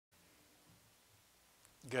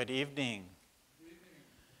Good evening.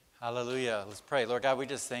 Hallelujah. Let's pray. Lord God, we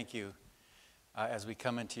just thank you as we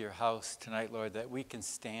come into your house tonight, Lord, that we can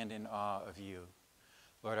stand in awe of you.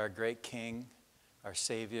 Lord, our great King, our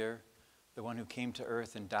Savior, the one who came to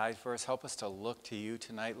earth and died for us. Help us to look to you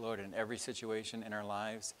tonight, Lord, in every situation in our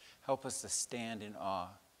lives. Help us to stand in awe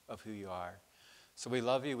of who you are. So we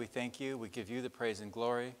love you. We thank you. We give you the praise and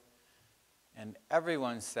glory. And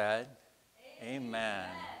everyone said, Amen.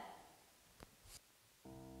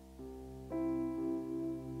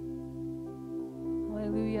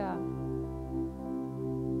 Hallelujah.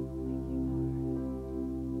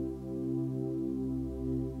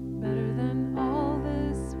 Better than all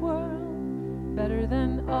this world, better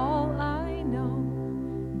than all I know,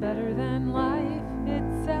 better than life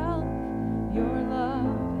itself, your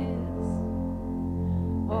love is.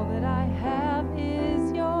 All that I have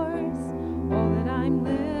is yours, all that I'm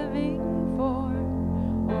living for,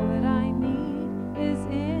 all that I need is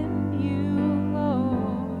in you,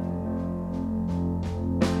 Lord.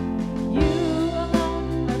 You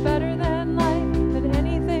alone are better than life, than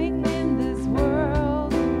anything in this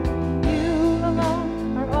world. You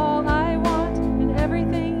alone are all I want, and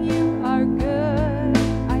everything you are good.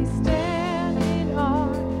 I stand in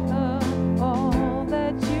awe of all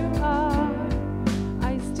that you are.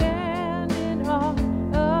 I stand in awe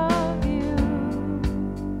of you.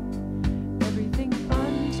 Everything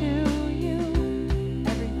unto you,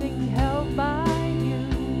 everything held by you.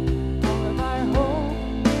 All of our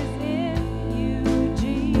hope is in you,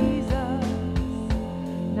 Jesus.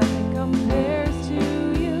 Nothing compares to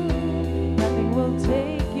you, nothing will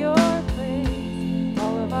take your place.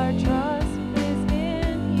 All of our trust is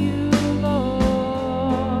in you,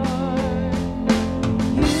 Lord.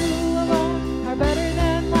 You alone are better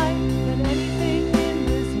than life, than anything in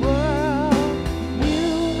this world. You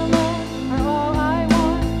alone are all I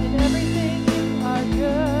want, and everything you are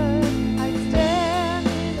good. I stand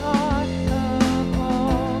in awe of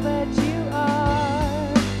all that you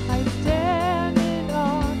are. I stand in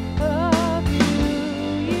awe of you.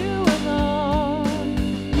 You alone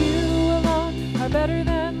are better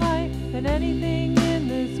than life, than anything in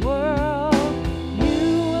this world.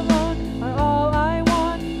 You alone are all I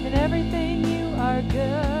want, and everything you are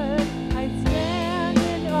good. I stand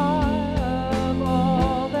in awe of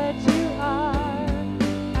all that you are.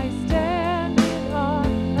 I stand in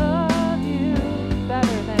awe of you.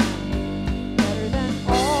 Better than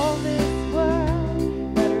all this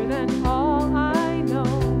world, better than all I know,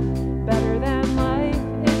 better than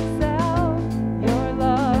life itself, your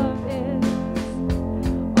love is.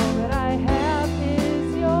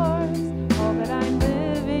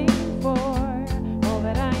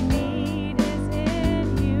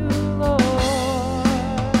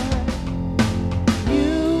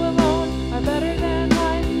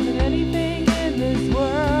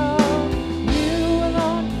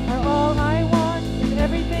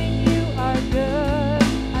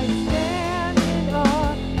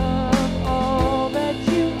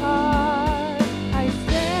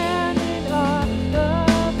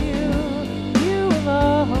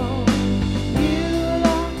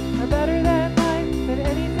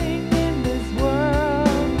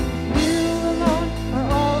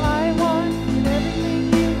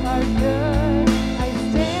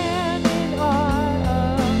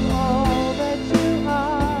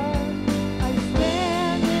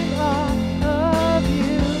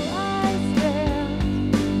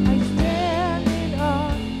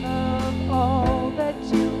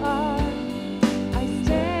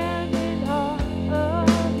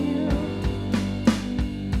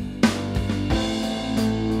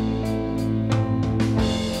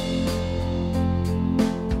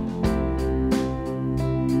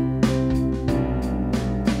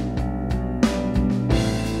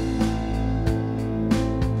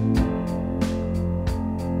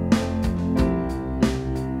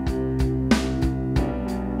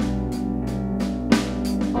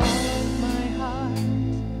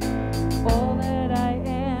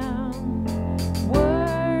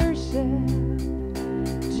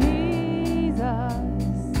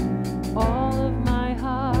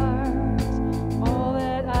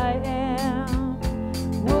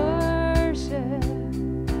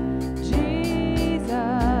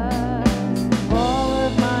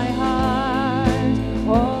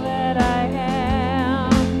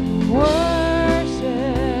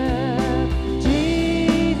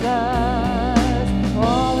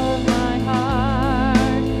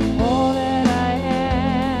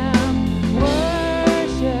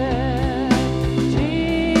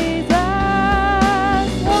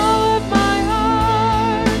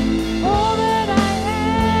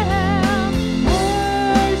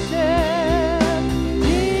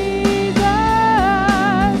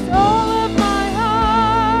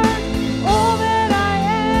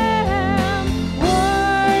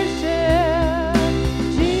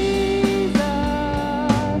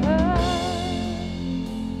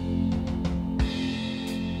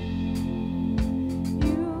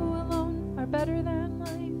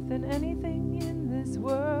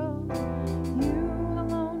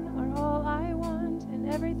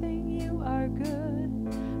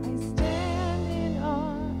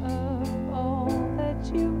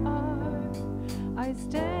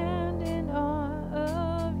 stand in awe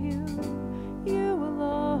of you. You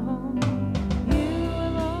alone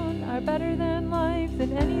are better than life,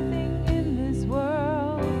 than anything in this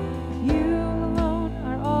world. You alone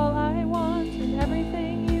are all I want, and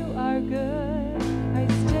everything you are good. I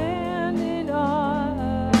stand in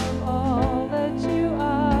awe of all that you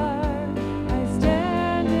are. I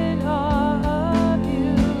stand in awe of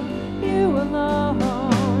you. You alone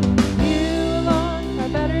are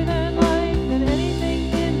better than life, than anything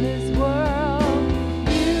in this world.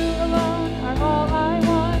 You alone are all I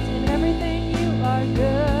want, and everything you are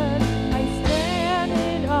good. I stand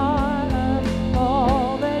in awe of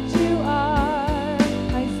all that you are.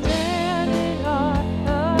 I stand in awe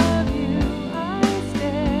of you. I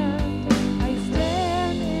stand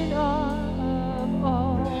in awe of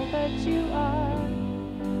all that you are.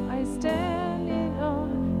 I stand in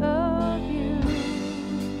awe of you.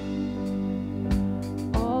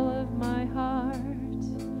 All of my heart,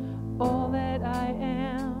 all that I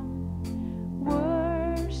am,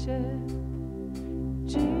 worship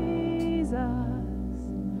Jesus.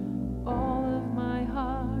 All of my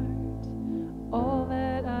heart, all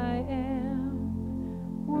that I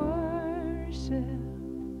am, worship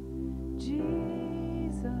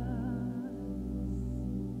Jesus.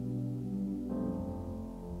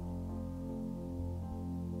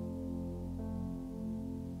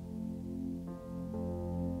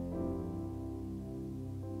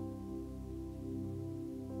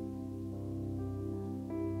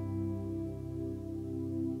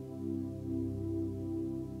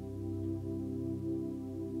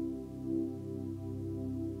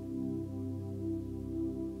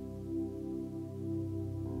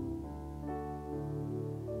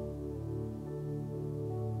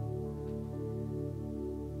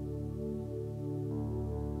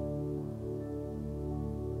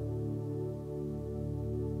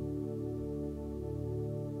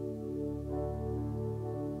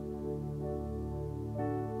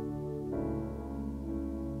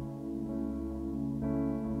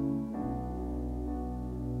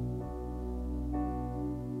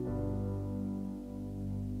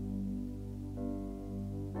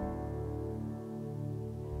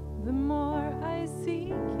 The more I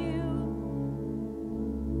seek you,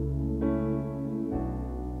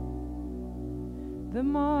 the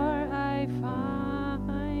more I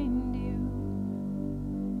find you.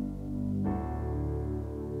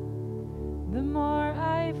 The more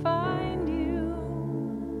I find you,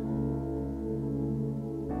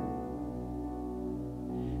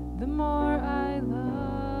 the more I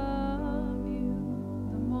love you.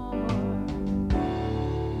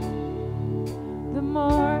 The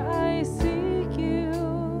more I seek you,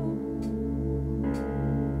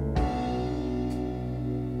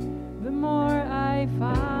 the more I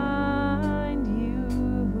find you.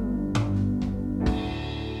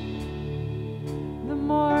 The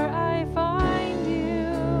more I find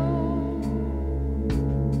you,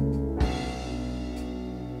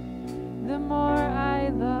 the more I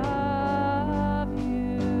love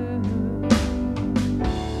you.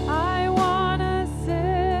 I wanna sit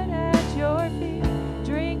at your feet,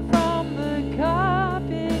 drink from the cup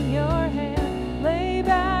in your hand, lay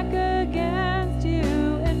back against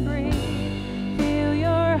you and breathe, feel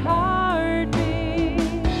your heartbeat.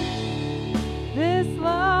 This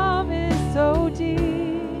love is so deep,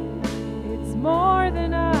 it's more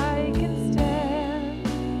than I can stand.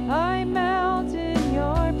 I melt in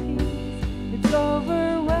your peace, it's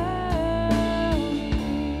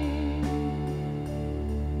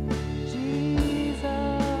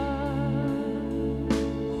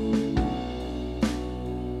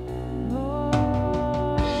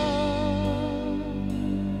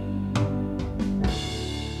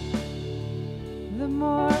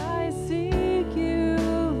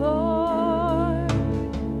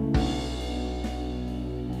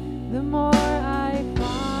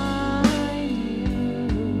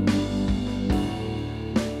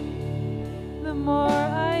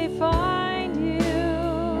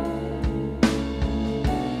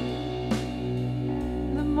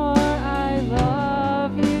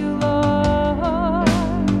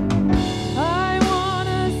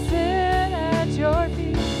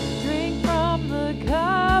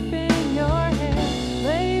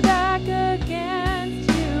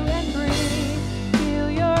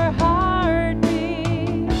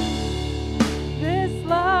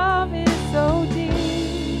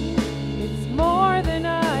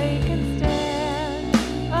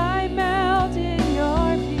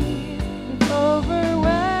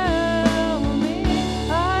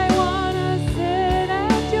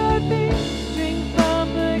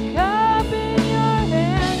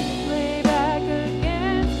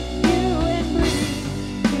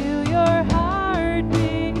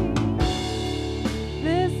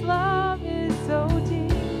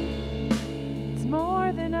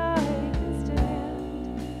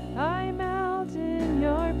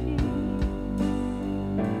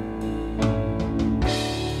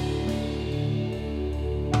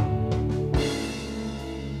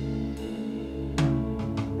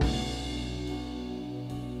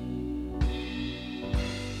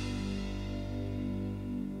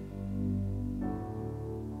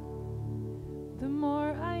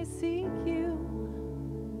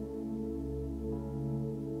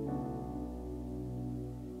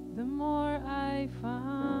more I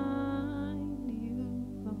find you,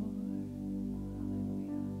 Lord.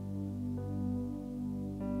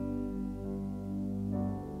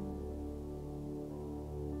 Hallelujah.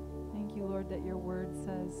 Thank you, Lord, that your word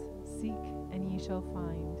says, seek and ye shall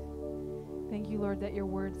find. Thank you, Lord, that your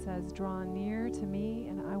word says, draw near to me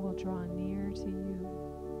and I will draw near to you.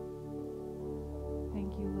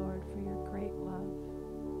 Thank you, Lord, for your great love.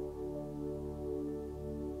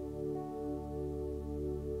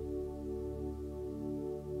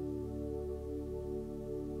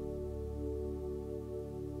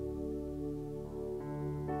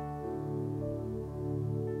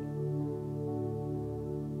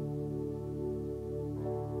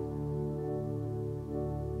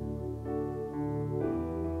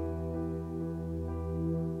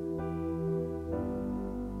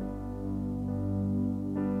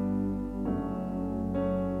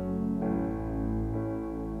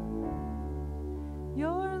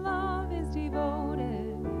 Your love is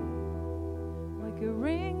devoted like a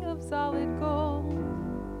ring of solid gold,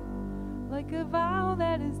 like a vow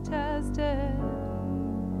that is tested,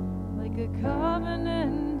 like a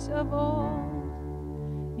covenant of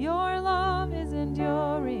old. Your love is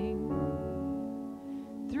enduring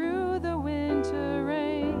through the winter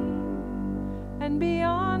rain and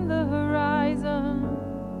beyond the horizon,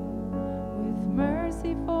 with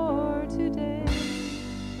mercy for today.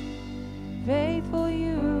 Faithful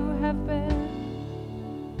you have been,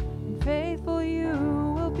 and faithful you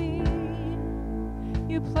will be.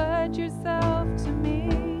 You pledge yourself to me,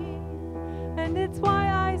 and it's why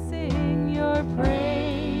I sing. Your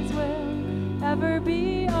praise will ever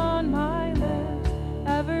be on my lips,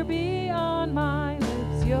 ever be on my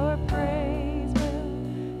lips. Your praise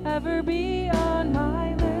will ever be on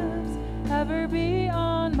my lips, ever be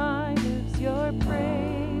on my lips. Your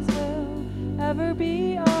praise will ever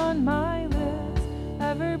be on my lips,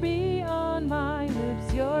 ever be on my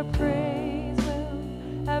lips. Your praise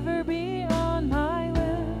will ever be on my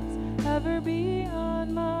lips, ever be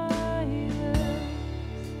on my lips.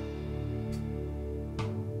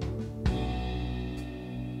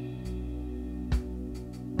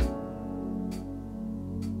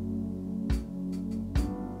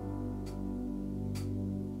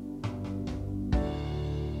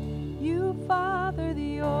 You father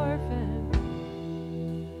the orphan,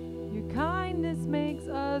 kindness makes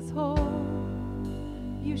us whole.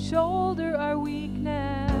 You shoulder our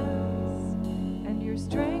weakness, and your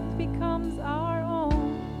strength becomes our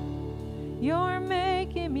own. You're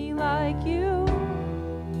making me like you,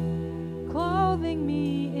 clothing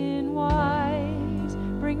me in white,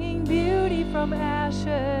 bringing beauty from ashes.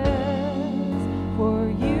 For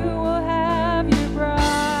you will have your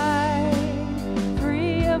bride,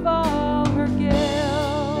 free of all her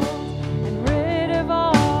guilt and rid of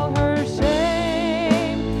all her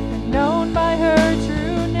shame, and known by her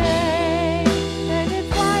true name. And it's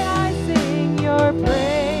why I sing. Your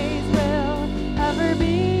praise will ever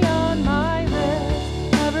be on my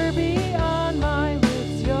lips, ever be on my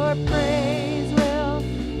lips. Your praise will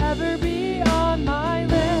ever be on my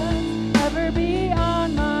lips, ever be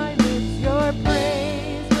on my lips. Your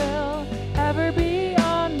praise will ever be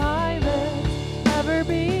on my lips, ever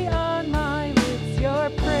be on my lips. Your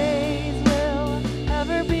praise will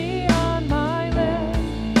ever be on my lips,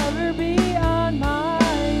 ever be on my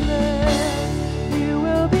lips. You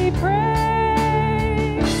will be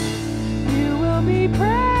praised, you will be praised.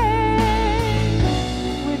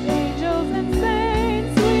 With angels and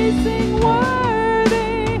saints we sing,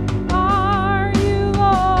 worthy are you,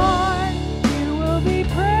 Lord. You will be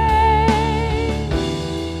praised,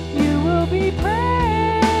 you will be praised.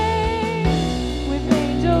 With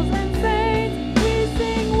angels and saints we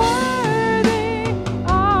sing, worthy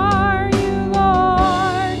are you,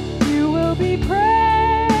 Lord. You will be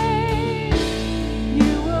praised,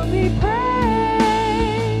 you will be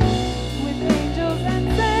praised. With angels and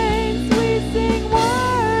saints we sing,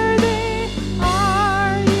 worthy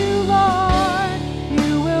are you, Lord.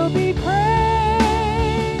 You will be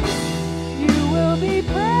praised, you will be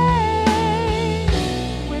praised.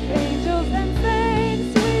 With angels and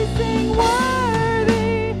saints we sing,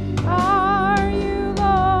 worthy are you,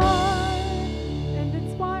 Lord. And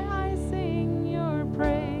it's why I sing. Your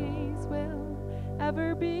praise will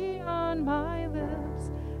ever be on my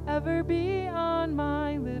lips, ever be on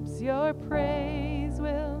my lips. Your praise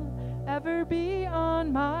will ever be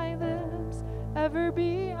on my lips, ever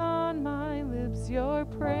be on my lips. Your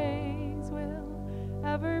praise will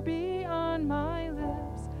ever be on my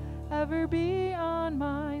lips, ever be on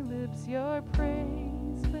my lips. Your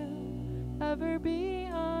praise will ever be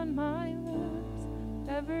on my lips,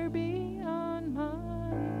 ever be on my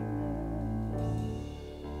lips.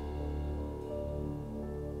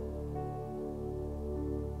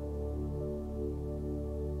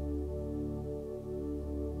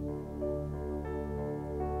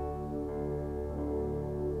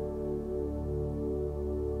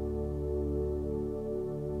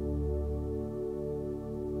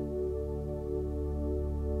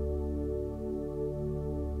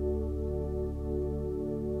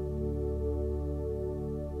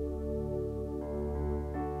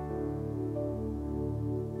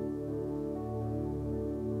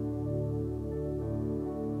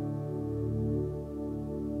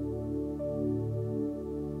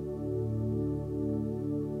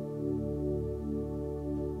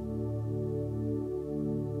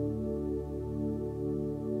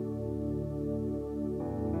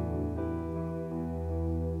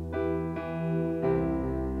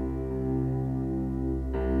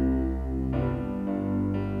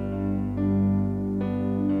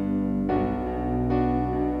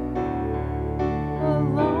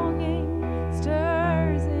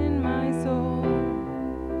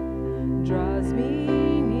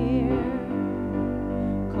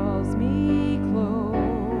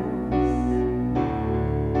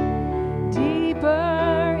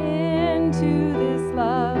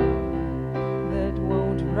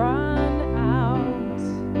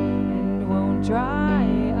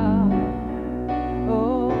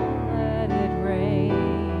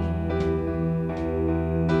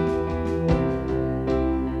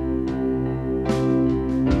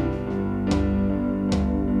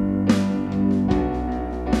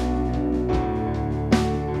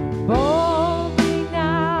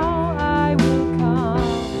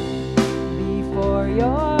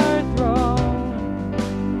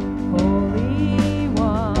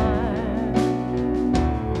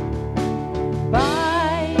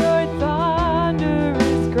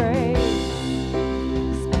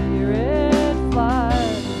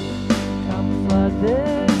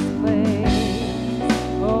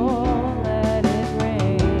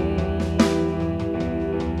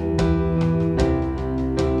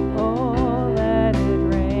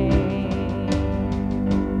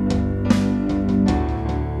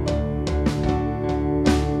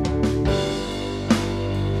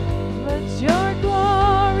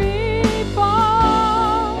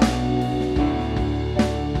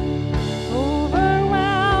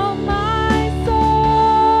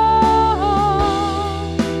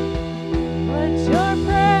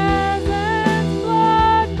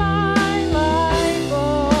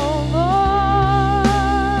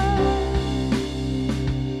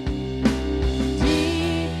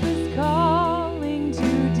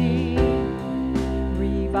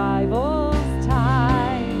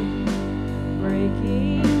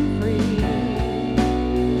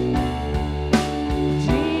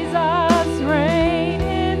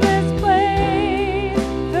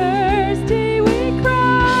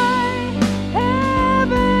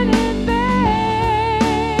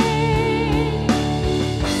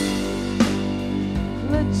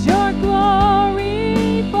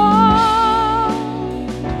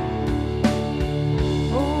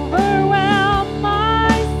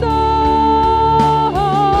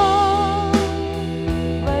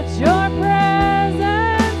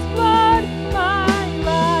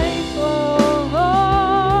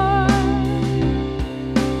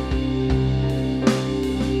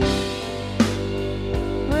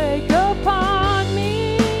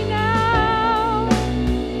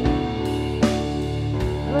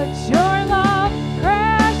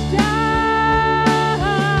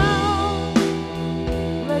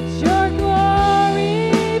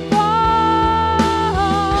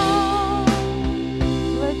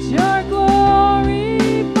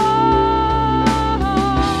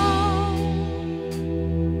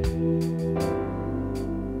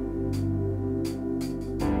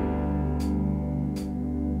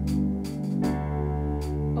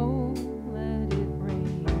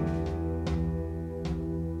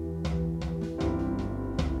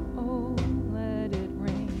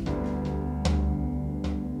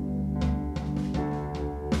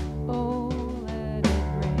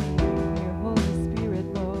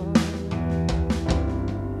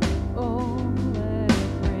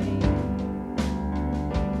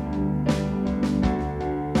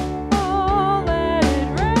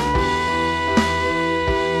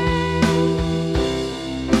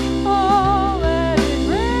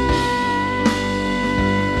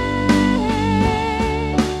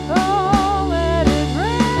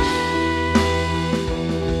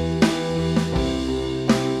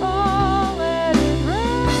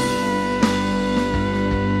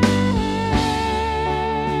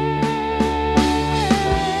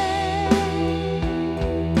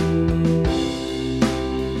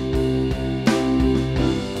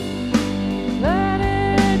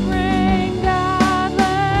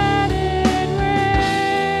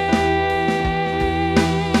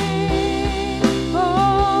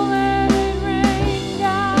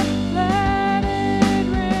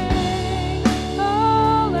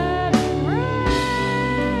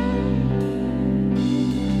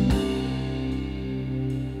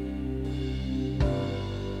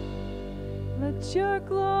 Let your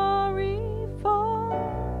glory fall,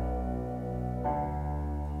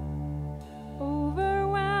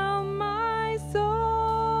 overwhelm my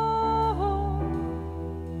soul.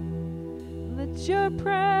 Let your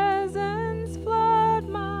presence flood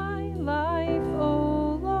my life,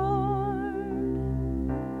 O Lord.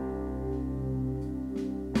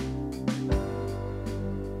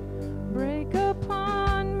 Break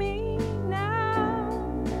upon me now.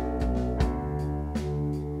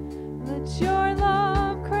 Let your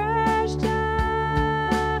love crash down.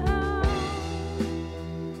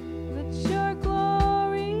 Let your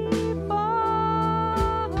glory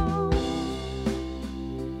fall.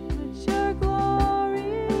 Let your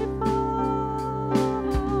glory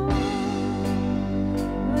fall.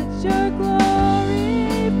 Let your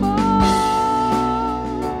glory fall.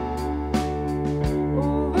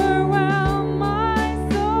 Overwhelm my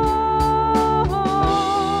soul.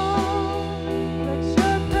 Let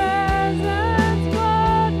your presence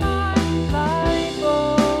flood my life, O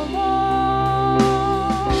Lord.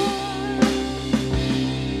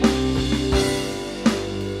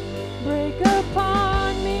 Break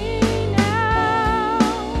upon me now.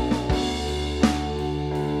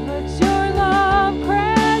 Let your love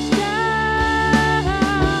crash down.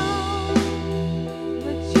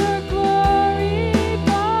 Let your glory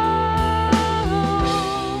fall.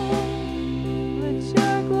 Let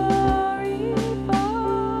your glory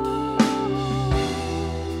fall.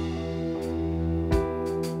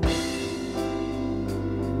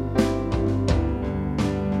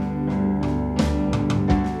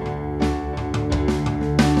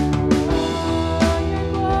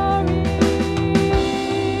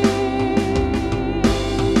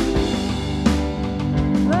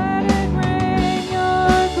 Let it rain,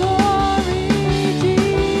 your glory,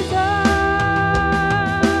 Jesus.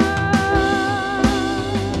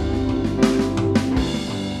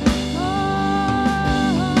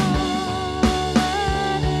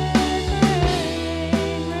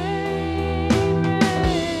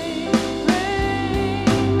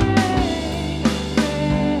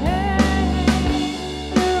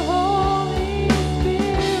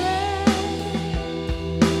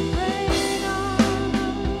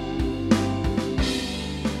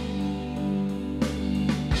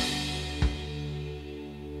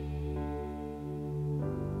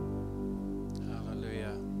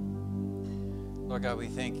 Hallelujah. Lord God, we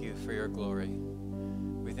thank you for your glory.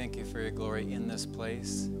 We thank you for your glory in this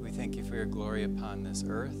place. We thank you for your glory upon this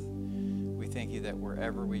earth. We thank you that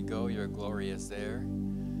wherever we go, your glory is there.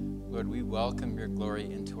 Lord, we welcome your glory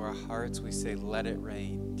into our hearts. We say, let it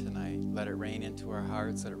rain tonight. Let it rain into our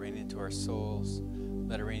hearts. Let it rain into our souls.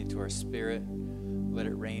 Let it rain into our spirit. Let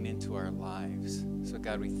it rain into our lives. So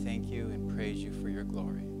God, we thank you and praise you for your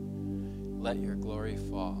glory. Let your glory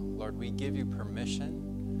fall. Lord, we give you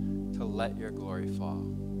permission to let your glory fall.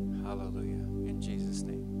 Hallelujah. In Jesus'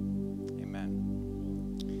 name,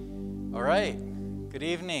 amen. All right. Good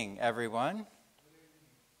evening, everyone.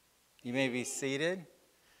 You may be seated.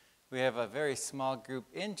 We have a very small group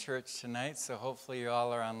in church tonight, so hopefully you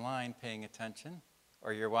all are online paying attention.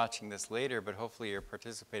 or you're watching this later, but hopefully you're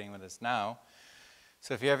participating with us now.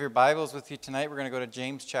 So if you have your Bibles with you tonight, we're going to go to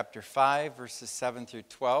James chapter 5, verses 7 through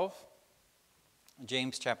 12.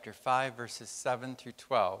 James chapter 5, verses 7 through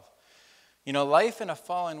 12. You know, life in a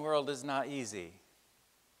fallen world is not easy.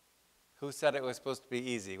 Who said it was supposed to be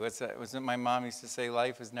easy? Wasn't my mom used to say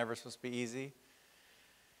life is never supposed to be easy?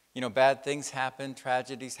 You know, bad things happen,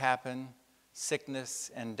 tragedies happen,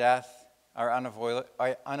 sickness and death are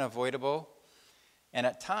unavoidable. And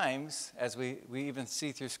at times, as we even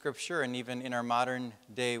see through Scripture and even in our modern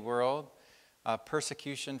day world,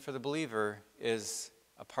 persecution for the believer is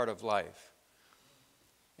a part of life.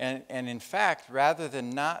 And in fact, rather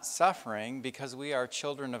than not suffering because we are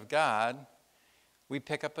children of God, we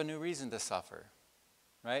pick up a new reason to suffer,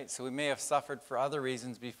 right? So we may have suffered for other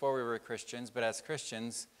reasons before we were Christians, but as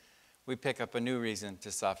Christians, we pick up a new reason to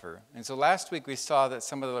suffer. And so last week we saw that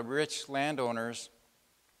some of the rich landowners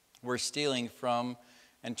were stealing from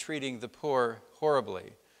and treating the poor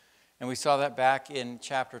horribly. And we saw that back in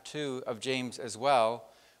chapter 2 of James as well,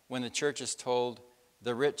 when the church is told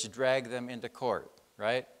the rich drag them into court,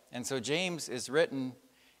 right? And so James is written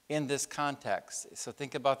in this context. So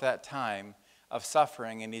think about that time of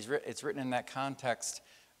suffering, and it's written in that context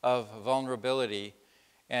of vulnerability.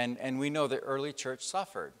 And we know the early church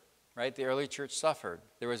suffered, right? The early church suffered.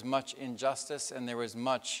 There was much injustice and there was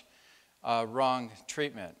much wrong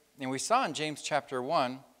treatment. And we saw in James chapter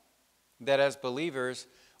 1 that as believers,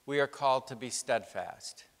 we are called to be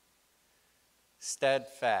steadfast.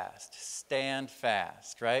 Steadfast, stand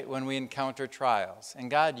fast, right? When we encounter trials. And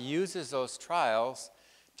God uses those trials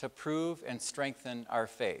to prove and strengthen our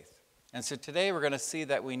faith. And so today we're going to see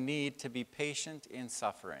that we need to be patient in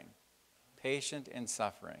suffering. Patient in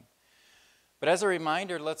suffering. But as a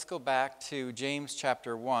reminder, let's go back to James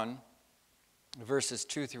chapter 1, verses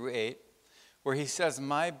 2 through 8, where he says,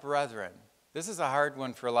 "My brethren," this is a hard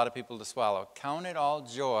one for a lot of people to swallow, "count it all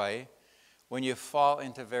joy when you fall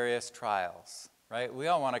into various trials." Right? We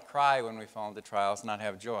all want to cry when we fall into trials, not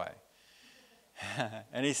have joy.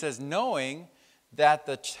 And he says, "knowing that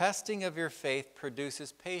the testing of your faith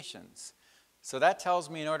produces patience." So that tells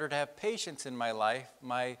me in order to have patience in my life,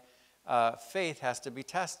 my faith has to be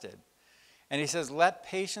tested. And he says, "let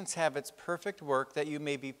patience have its perfect work, that you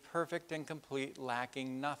may be perfect and complete,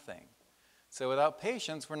 lacking nothing." So without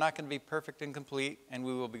patience, we're not going to be perfect and complete, and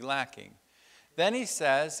we will be lacking. Then he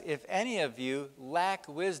says, "if any of you lack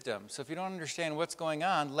wisdom," so if you don't understand what's going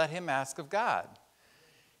on, let him ask of God,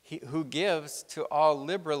 who gives to all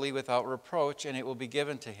liberally without reproach, and it will be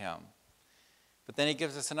given to him. But then he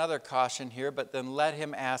gives us another caution here, "but then let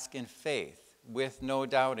him ask in faith, with no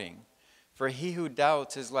doubting. For he who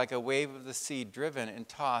doubts is like a wave of the sea driven and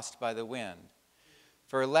tossed by the wind.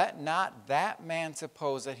 For let not that man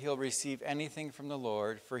suppose that he'll receive anything from the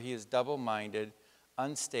Lord, for he is double-minded,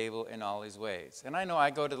 unstable in all his ways." And I know I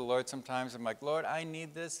go to the Lord sometimes, I'm like, "Lord, I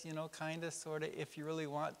need this, kind of, sort of, if you really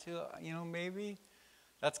want to, maybe."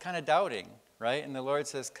 That's kind of doubting, right? And the Lord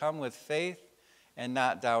says, "come with faith and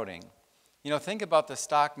not doubting." Think about the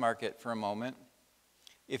stock market for a moment.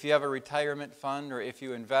 If you have a retirement fund or if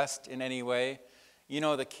you invest in any way,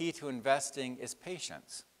 the key to investing is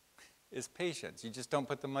patience. You just don't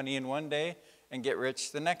put the money in one day and get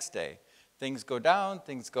rich the next day. Things go down,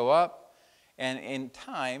 things go up, and in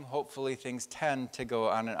time, hopefully things tend to go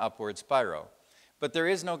on an upward spiral. But there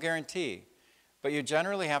is no guarantee. But you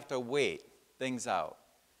generally have to wait things out.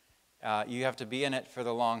 You have to be in it for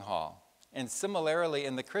the long haul. And similarly,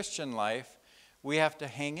 in the Christian life, we have to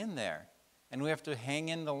hang in there. And we have to hang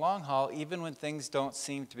in the long haul even when things don't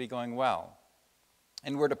seem to be going well.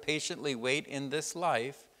 And we're to patiently wait in this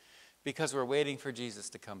life because we're waiting for Jesus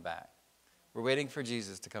to come back. We're waiting for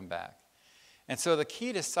Jesus to come back. And so the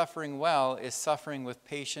key to suffering well is suffering with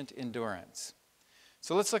patient endurance.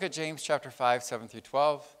 So let's look at James chapter 5, 7 through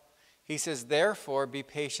 12. He says, "Therefore be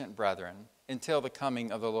patient, brethren, until the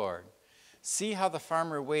coming of the Lord. See how the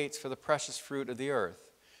farmer waits for the precious fruit of the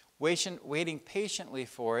earth, waiting patiently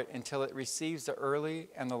for it until it receives the early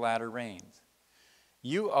and the latter rains.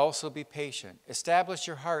 You also be patient. Establish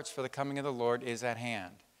your hearts, for the coming of the Lord is at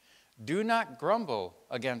hand. Do not grumble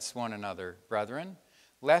against one another, brethren,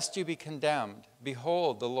 lest you be condemned.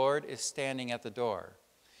 Behold, the Lord is standing at the door.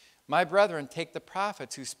 My brethren, take the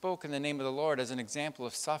prophets who spoke in the name of the Lord as an example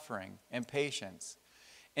of suffering and patience.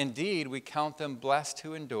 Indeed, we count them blessed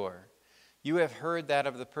who endure. You have heard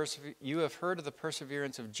of the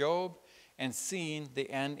perseverance of Job and seen the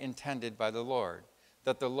end intended by the Lord,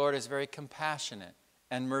 that the Lord is very compassionate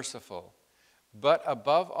and merciful. But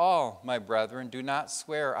above all, my brethren, do not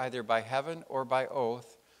swear either by heaven or by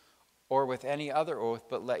oath or with any other oath,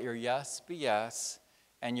 but let your yes be yes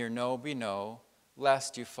and your no be no,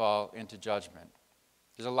 lest you fall into judgment.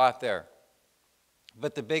 There's a lot there.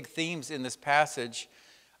 But the big themes in this passage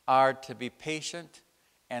are to be patient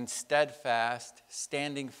and steadfast,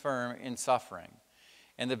 standing firm in suffering.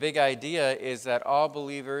 And the big idea is that all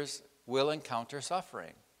believers will encounter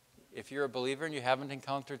suffering. If you're a believer and you haven't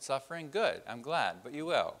encountered suffering, good, I'm glad, but you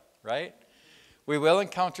will, right? We will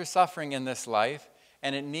encounter suffering in this life,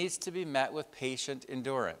 and it needs to be met with patient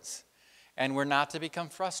endurance. And we're not to become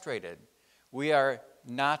frustrated. We are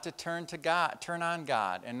not to turn on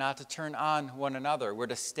God, and not to turn on one another. We're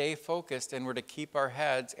to stay focused, and we're to keep our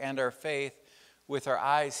heads and our faith with our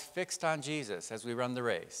eyes fixed on Jesus as we run the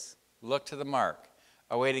race. Look to the mark,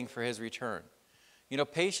 awaiting for his return. You know,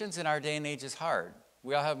 patience in our day and age is hard.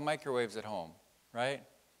 We all have microwaves at home, right?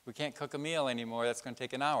 We can't cook a meal anymore. That's going to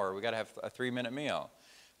take an hour. We got to have a 3-minute meal.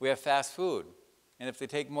 We have fast food. And if they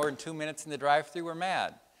take more than 2 minutes in the drive-thru, we're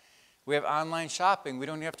mad. We have online shopping. We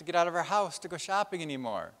don't even have to get out of our house to go shopping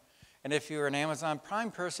anymore. And if you're an Amazon Prime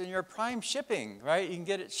person, you're Prime shipping, right? You can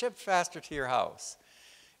get it shipped faster to your house.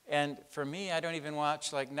 And for me, I don't even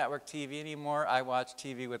watch like network TV anymore. I watch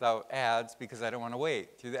TV without ads because I don't want to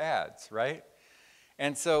wait through the ads, right?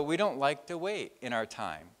 And so we don't like to wait in our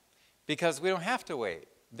time because we don't have to wait.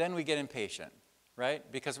 Then we get impatient, right?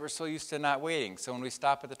 Because we're so used to not waiting. So when we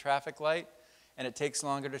stop at the traffic light and it takes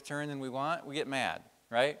longer to turn than we want, we get mad,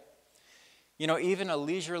 right? You know, even a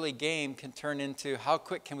leisurely game can turn into how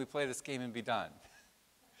quick can we play this game and be done?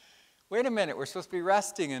 Wait a minute, we're supposed to be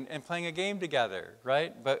resting and playing a game together,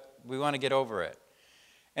 right? But we want to get over it.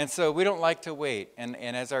 And so we don't like to wait. And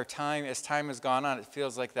as time has gone on, it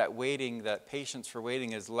feels like that waiting, that patience for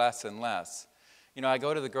waiting is less and less. You know, I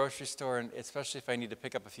go to the grocery store, and especially if I need to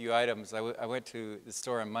pick up a few items. I went to the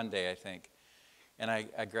store on Monday, I think, and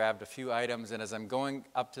I grabbed a few items. And as I'm going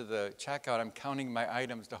up to the checkout, I'm counting my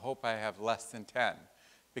items to hope I have less than 10,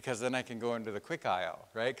 because then I can go into the quick aisle,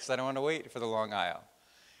 right? Because I don't want to wait for the long aisle.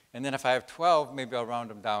 And then if I have 12, maybe I'll round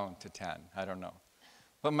them down to 10. I don't know.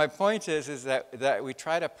 But my point is that we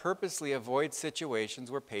try to purposely avoid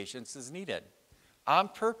situations where patience is needed. On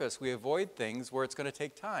purpose, we avoid things where it's going to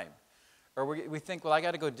take time. Or we think, well, I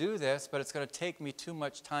got to go do this, but it's going to take me too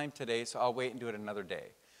much time today, so I'll wait and do it another day.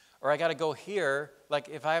 Or I got to go here, like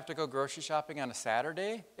if I have to go grocery shopping on a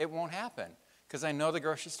Saturday, it won't happen. Because I know the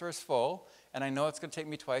grocery store is full, and I know it's going to take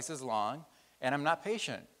me twice as long, and I'm not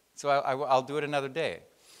patient. So I'll do it another day.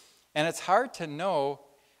 And it's hard to know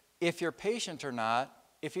if you're patient or not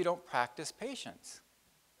if you don't practice patience.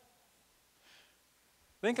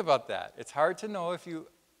 Think about that. It's hard to know if you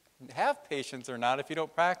have patience or not if you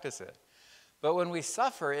don't practice it. But when we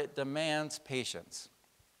suffer, it demands patience.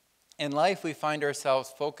 In life, we find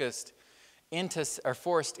ourselves forced into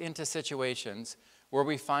situations where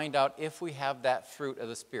we find out if we have that fruit of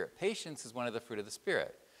the Spirit. Patience is one of the fruit of the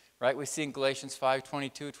Spirit, right? We see in Galatians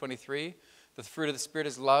 5:22-23, the fruit of the Spirit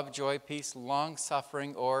is love, joy, peace,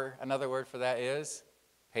 long-suffering, or another word for that is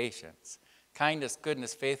patience. Kindness,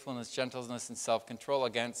 goodness, faithfulness, gentleness, and self-control.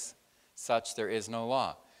 Against such there is no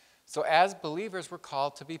law. So as believers, we're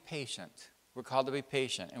called to be patient. We're called to be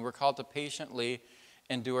patient, and we're called to patiently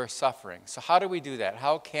endure suffering. So how do we do that?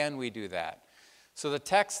 How can we do that? So the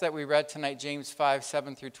text that we read tonight, James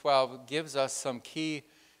 5:7-12, gives us some keys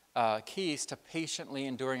to patiently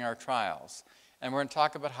enduring our trials. And we're going to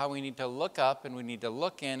talk about how we need to look up, and we need to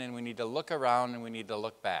look in, and we need to look around, and we need to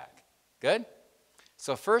look back. Good?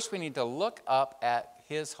 So first we need to look up at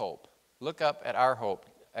his hope. Look up at our hope,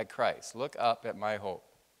 at Christ. Look up at my hope.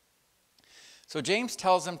 So James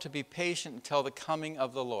tells them to be patient until the coming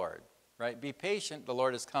of the Lord, right? Be patient, the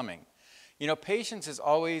Lord is coming. You know, patience is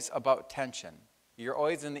always about tension. You're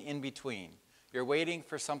always in the in-between. You're waiting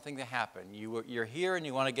for something to happen. You're here and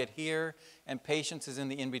you want to get here, and patience is in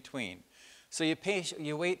the in-between. So you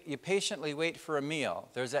patiently wait for a meal.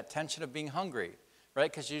 There's that tension of being hungry, right?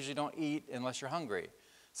 Because you usually don't eat unless you're hungry.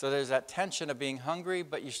 So there's that tension of being hungry,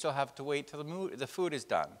 but you still have to wait till the food is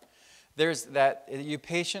done. There's that you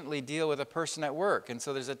patiently deal with a person at work, and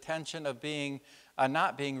so there's a tension of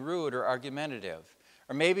not being rude or argumentative.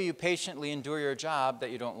 Or maybe you patiently endure your job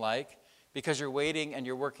that you don't like because you're waiting and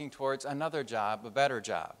you're working towards another job, a better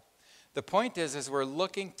job. The point is we're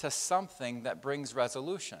looking to something that brings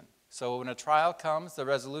resolution. So when a trial comes, the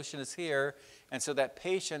resolution is here, and so that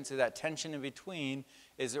patience, that tension in between,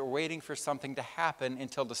 is we're waiting for something to happen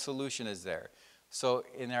until the solution is there. So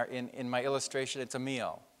in my illustration, it's a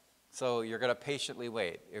meal. So you're going to patiently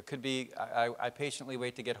wait. It could be I patiently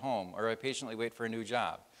wait to get home, or I patiently wait for a new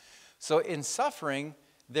job. So in suffering,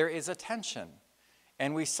 there is a tension.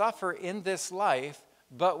 And we suffer in this life,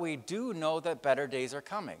 but we do know that better days are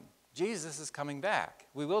coming. Jesus is coming back.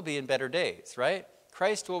 We will be in better days, right?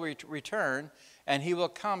 Christ will return, and he will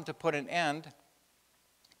come to put an end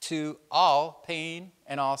to all pain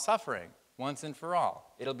and all suffering, once and for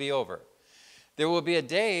all. It'll be over. There will be a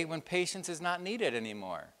day when patience is not needed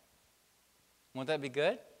anymore. Won't that be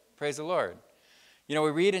good? Praise the Lord. You know,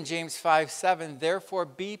 we read in James 5:7, therefore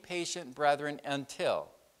be patient, brethren, until.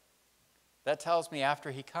 That tells me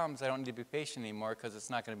after he comes, I don't need to be patient anymore because it's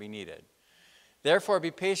not going to be needed. Therefore be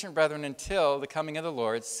patient, brethren, until the coming of the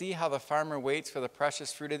Lord. See how the farmer waits for the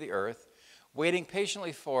precious fruit of the earth, waiting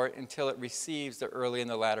patiently for it until it receives the early and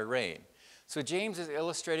the latter rain. So James is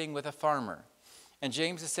illustrating with a farmer. And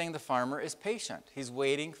James is saying the farmer is patient. He's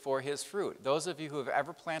waiting for his fruit. Those of you who have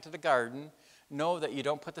ever planted a garden know that you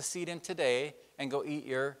don't put the seed in today and go eat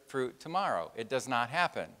your fruit tomorrow. It does not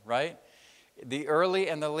happen, right? The early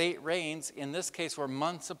and the late rains, in this case, were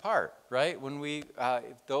months apart, right? When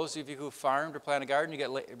those of you who farmed or plant a garden, you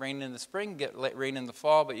get rain in the spring, you get rain in the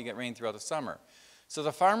fall, but you get rain throughout the summer. So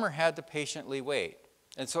the farmer had to patiently wait.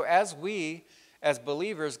 And so as we, as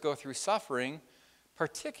believers, go through suffering,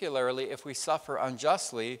 particularly if we suffer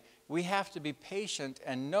unjustly, we have to be patient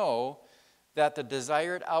and know that the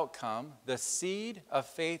desired outcome, the seed of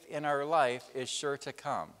faith in our life, is sure to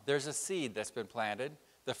come. There's a seed that's been planted.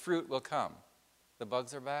 The fruit will come. The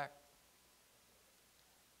bugs are back.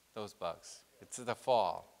 Those bugs. It's the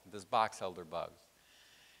fall. Those box elder bugs.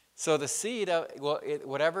 So the seed,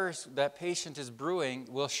 whatever that patient is brewing,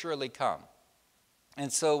 will surely come.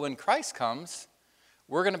 And so when Christ comes,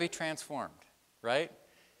 we're going to be transformed, right?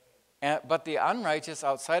 But the unrighteous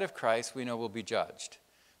outside of Christ, we know, will be judged.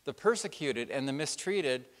 The persecuted and the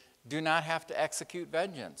mistreated do not have to execute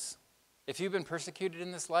vengeance. If you've been persecuted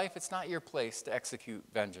in this life, it's not your place to execute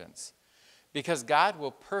vengeance, because God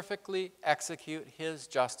will perfectly execute his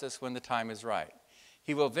justice when the time is right.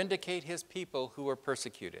 He will vindicate his people who were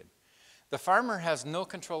persecuted. The farmer has no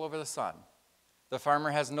control over the sun. The farmer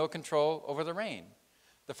has no control over the rain.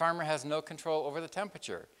 The farmer has no control over the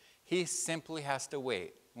temperature. He simply has to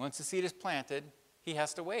wait. Once the seed is planted, he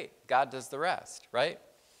has to wait. God does the rest, right?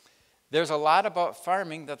 There's a lot about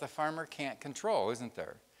farming that the farmer can't control, isn't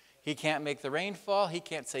there? He can't make the rain fall. He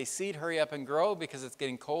can't say, seed, hurry up and grow because it's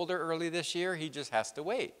getting colder early this year. He just has to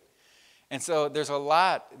wait. And so there's a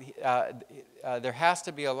lot, there has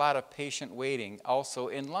to be a lot of patient waiting also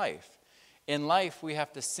in life. In life, we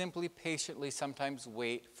have to simply patiently sometimes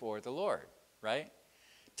wait for the Lord, right?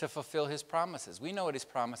 To fulfill his promises. We know what his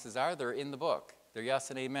promises are. They're in the book. They're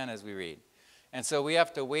yes and amen as we read. And so we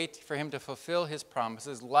have to wait for him to fulfill his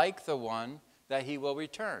promises like the one that he will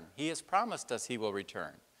return. He has promised us he will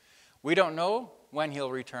return. We don't know when he'll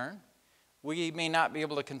return. We may not be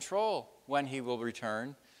able to control when he will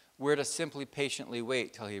return. We're to simply patiently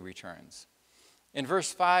wait till he returns. In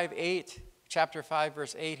chapter 5,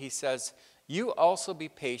 verse 8, he says, you also be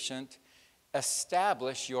patient,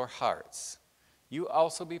 establish your hearts. You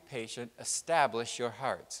also be patient, establish your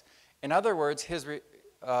hearts. In other words,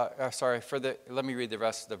 let me read the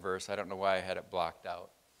rest of the verse. I don't know why I had it blocked out.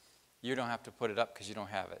 You don't have to put it up because you don't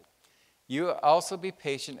have it. You also be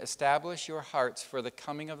patient, establish your hearts, for the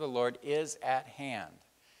coming of the Lord is at hand.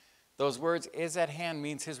 Those words, is at hand,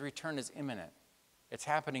 means his return is imminent. It's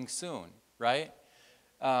happening soon, right?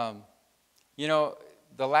 You know,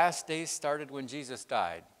 the last days started when Jesus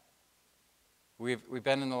died. We've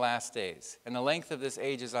been in the last days. And the length of this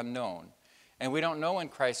age is unknown. And we don't know when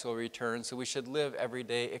Christ will return, so we should live every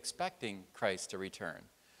day expecting Christ to return.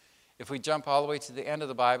 If we jump all the way to the end of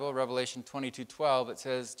the Bible, Revelation 22:12, it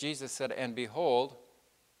says, Jesus said, and behold,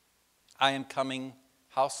 I am coming,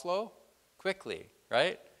 how slow? Quickly,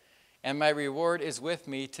 right? And my reward is with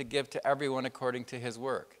me to give to everyone according to his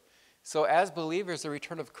work. So as believers, the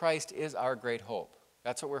return of Christ is our great hope.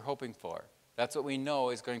 That's what we're hoping for. That's what we know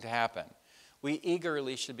is going to happen. We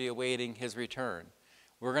eagerly should be awaiting his return.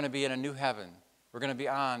 We're going to be in a new heaven. We're going to be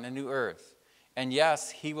on a new earth. And yes,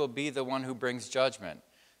 he will be the one who brings judgment.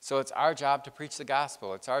 So it's our job to preach the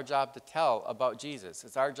gospel. It's our job to tell about Jesus.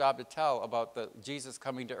 It's our job to tell about Jesus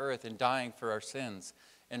coming to earth and dying for our sins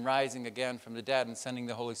and rising again from the dead and sending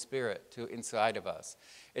the Holy Spirit to inside of us.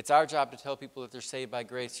 It's our job to tell people that they're saved by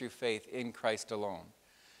grace through faith in Christ alone.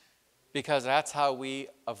 Because that's how we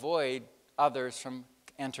avoid others from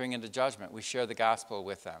entering into judgment. We share the gospel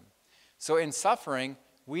with them. So in suffering,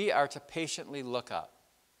 we are to patiently look up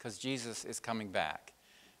because Jesus is coming back,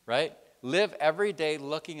 right? Live every day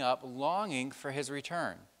looking up, longing for his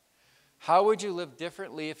return. How would you live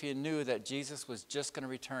differently if you knew that Jesus was just going to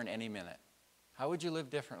return any minute? How would you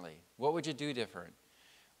live differently? What would you do different?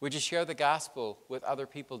 Would you share the gospel with other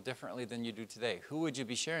people differently than you do today? Who would you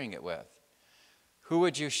be sharing it with? Who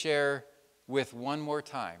would you share with one more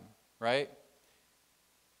time, right?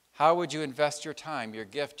 How would you invest your time, your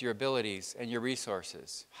gift, your abilities, and your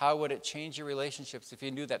resources? How would it change your relationships if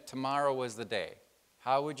you knew that tomorrow was the day?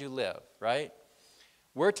 How would you live, right?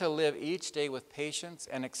 We're to live each day with patience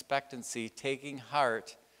and expectancy, take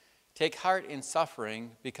heart in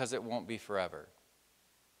suffering because it won't be forever.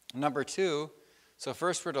 Number two, so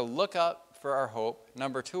first we're to look up for our hope.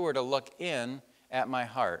 Number two, we're to look in at my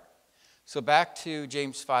heart. So back to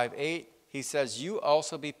James 5:8, he says, you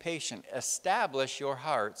also be patient. Establish your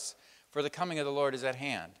hearts, for the coming of the Lord is at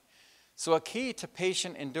hand. So a key to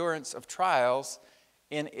patient endurance of trials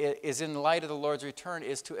is in light of the Lord's return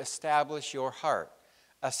is to establish your heart.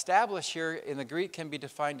 Establish here in the Greek can be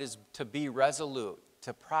defined as to be resolute,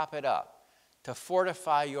 to prop it up, to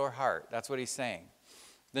fortify your heart. That's what he's saying.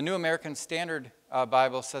 The New American Standard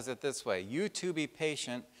Bible says it this way, you too be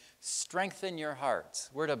patient, strengthen your hearts.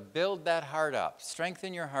 We're to build that heart up.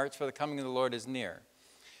 Strengthen your hearts, for the coming of the Lord is near.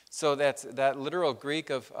 So that's that literal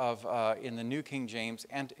Greek of in the New King James,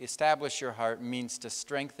 and establish your heart means to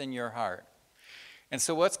strengthen your heart. And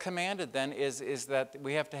so what's commanded then is that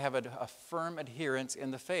we have to have a firm adherence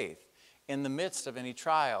in the faith, in the midst of any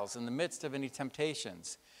trials, in the midst of any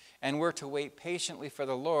temptations. And we're to wait patiently for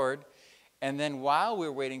the Lord. And then while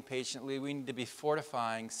we're waiting patiently, we need to be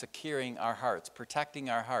fortifying, securing our hearts, protecting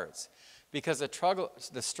our hearts. Because there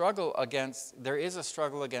is a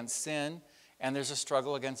struggle against sin, and there's a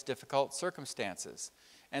struggle against difficult circumstances.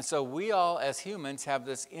 And so we all as humans have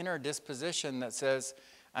this inner disposition that says,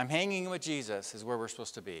 I'm hanging with Jesus is where we're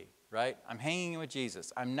supposed to be, right? I'm hanging with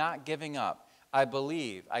Jesus. I'm not giving up. I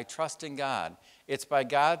believe. I trust in God. It's by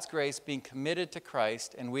God's grace being committed to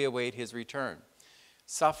Christ, and we await his return.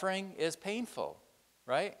 Suffering is painful,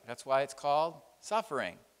 right? That's why it's called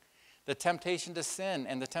suffering. The temptation to sin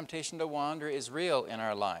and the temptation to wander is real in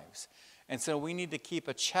our lives. And so we need to keep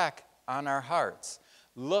a check on our hearts.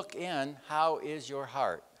 Look in, how is your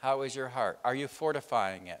heart? How is your heart? Are you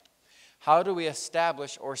fortifying it? How do we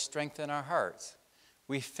establish or strengthen our hearts?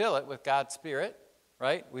 We fill it with God's Spirit,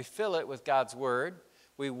 right? We fill it with God's Word.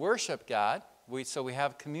 We worship God, so we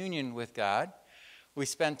have communion with God. We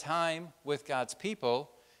spend time with God's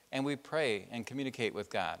people, and we pray and communicate with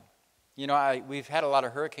God. You know, we've had a lot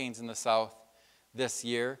of hurricanes in the south this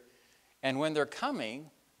year, and when they're coming,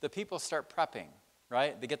 the people start prepping,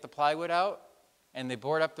 right? They get the plywood out, and they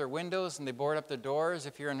board up their windows, and they board up their doors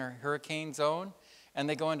if you're in a hurricane zone, and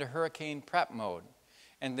they go into hurricane prep mode.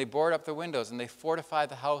 And they board up the windows, and they fortify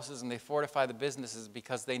the houses, and they fortify the businesses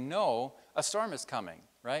because they know a storm is coming,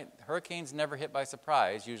 right? Hurricanes never hit by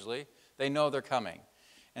surprise, usually. They know they're coming.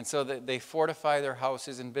 And so they fortify their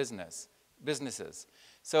houses and businesses.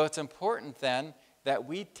 So it's important then that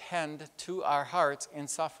we tend to our hearts in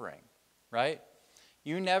suffering, right?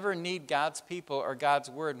 You never need God's people or God's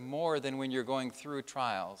word more than when you're going through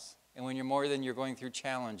trials, and when you're going through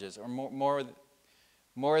challenges, or more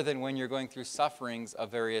than when you're going through sufferings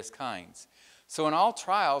of various kinds. So in all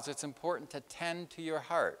trials, it's important to tend to your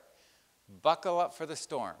heart. Buckle up for the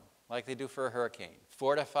storm, like they do for a hurricane.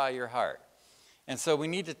 Fortify your heart. And so we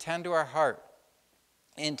need to tend to our heart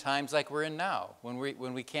in times like we're in now, when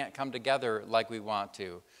we can't come together like we want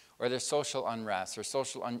to, or there's social unrest or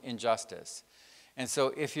social injustice. And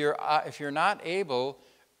so if you're not able,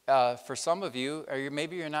 for some of you, or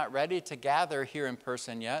maybe you're not ready to gather here in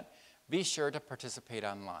person yet, be sure to participate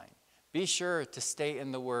online. Be sure to stay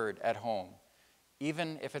in the Word at home,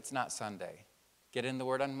 even if it's not Sunday. Get in the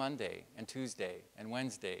Word on Monday and Tuesday and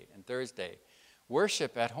Wednesday and Thursday.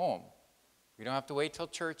 Worship at home. You don't have to wait till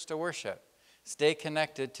church to worship. Stay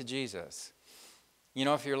connected to Jesus. You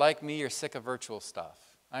know, if you're like me, you're sick of virtual stuff.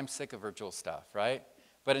 I'm sick of virtual stuff, right?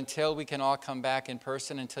 But until we can all come back in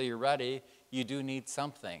person, until you're ready, you do need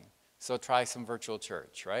something. So try some virtual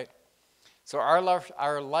church, right? So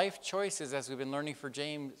our life choices, as we've been learning from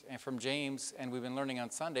James, and we've been learning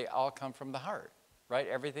on Sunday, all come from the heart, right?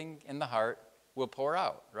 Everything in the heart will pour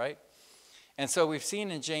out, right? And so we've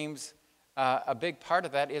seen in James, a big part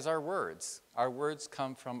of that is our words. Our words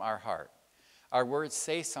come from our heart. Our words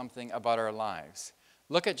say something about our lives.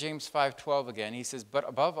 Look at James 5:12 again. He says, but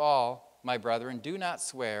above all, my brethren, do not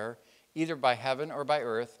swear either by heaven or by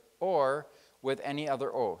earth or with any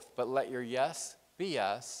other oath, but let your yes be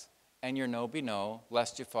yes and your no be no,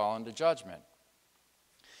 lest you fall into judgment.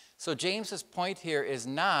 So James's point here is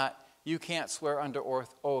not you can't swear under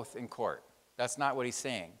oath in court. That's not what he's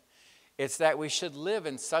saying. It's that we should live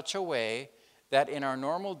in such a way that in our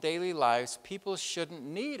normal daily lives, people shouldn't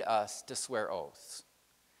need us to swear oaths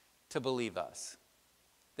to believe us.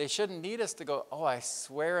 They shouldn't need us to go, oh, I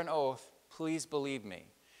swear an oath, please believe me.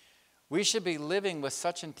 We should be living with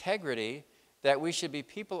such integrity that we should be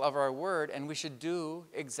people of our word, and we should do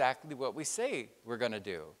exactly what we say we're going to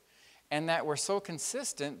do. and that we're so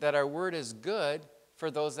consistent that our word is good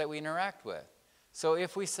for those that we interact with. So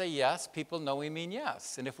if we say yes, people know we mean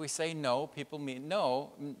yes. And if we say no, people mean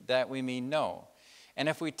no, that we mean no. And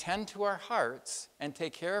if we tend to our hearts and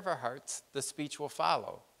take care of our hearts, the speech will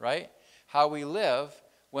follow, right? How we live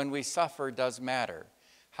when we suffer does matter.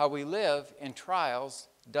 How we live in trials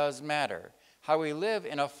does matter. How we live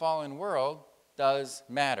in a fallen world does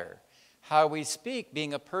matter. How we speak,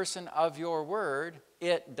 being a person of your word,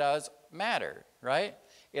 it does matter, right?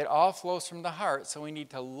 It all flows from the heart, so we need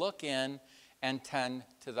to look in and tend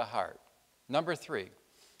to the heart. Number 3,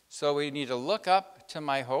 so we need to look up to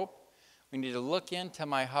my hope, we need to look into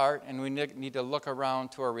my heart, and we need to look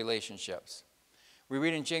around to our relationships. We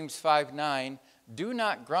read in James 5:9, do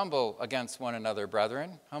not grumble against one another,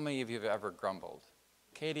 brethren. How many of you have ever grumbled?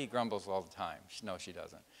 Katie grumbles all the time. No, she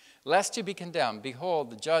doesn't. Lest you be condemned,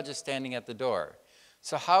 behold, the judge is standing at the door.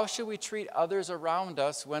 So how should we treat others around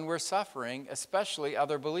us when we're suffering, especially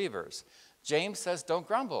other believers? James says, don't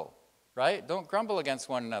grumble, right? Don't grumble against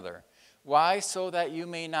one another. Why? So that you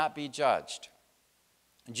may not be judged.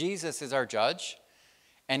 Jesus is our judge,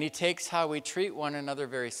 and he takes how we treat one another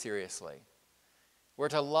very seriously. We're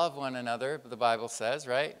to love one another, the Bible says,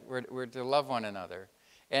 right? We're to love one another.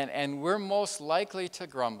 And we're most likely to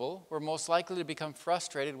grumble. We're most likely to become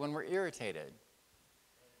frustrated when we're irritated.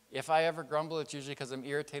 If I ever grumble, it's usually because I'm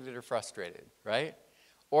irritated or frustrated, right?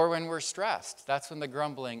 Or when we're stressed. That's when the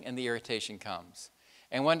grumbling and the irritation comes.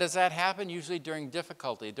 And when does that happen? Usually during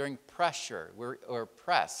difficulty, during pressure, we're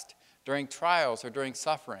pressed, during trials or during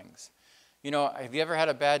sufferings. You know, have you ever had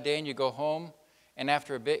a bad day and you go home, and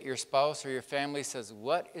after a bit your spouse or your family says,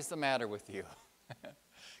 what is the matter with you?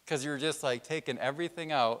 Because you're just like taking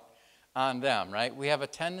everything out on them, right? We have a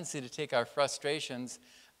tendency to take our frustrations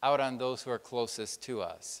out on those who are closest to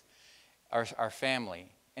us, our family.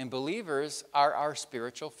 And believers are our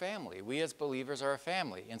spiritual family. We as believers are a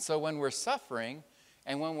family. And so when we're suffering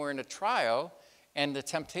and when we're in a trial, and the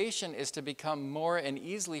temptation is to become more and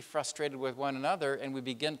easily frustrated with one another, and we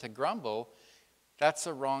begin to grumble, that's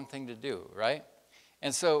the wrong thing to do, right?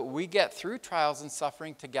 And so we get through trials and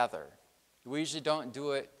suffering together. We usually don't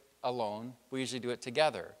do it alone. We usually do it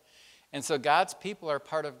together. And so God's people are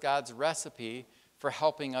part of God's recipe for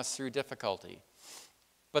helping us through difficulty.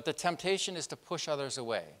 But the temptation is to push others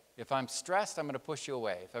away. If I'm stressed, I'm going to push you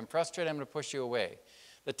away. If I'm frustrated, I'm going to push you away.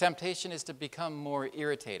 The temptation is to become more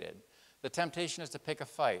irritated. The temptation is to pick a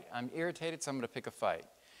fight. I'm irritated, so I'm going to pick a fight.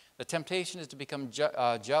 The temptation is to become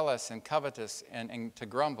jealous and covetous and to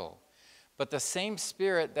grumble. But the same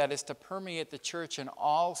spirit that is to permeate the church in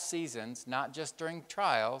all seasons, not just during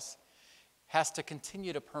trials, has to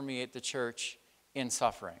continue to permeate the church in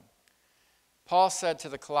suffering. Paul said to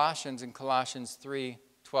the Colossians in Colossians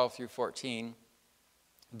 3:12 through 14,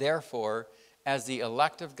 therefore, as the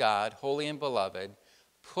elect of God, holy and beloved,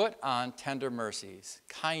 put on tender mercies,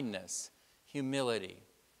 kindness, humility,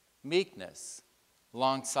 meekness,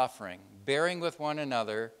 long-suffering, bearing with one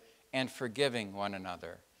another, and forgiving one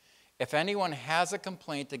another. If anyone has a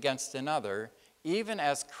complaint against another, even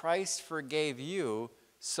as Christ forgave you,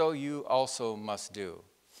 so you also must do.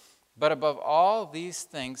 But above all these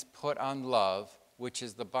things, put on love, which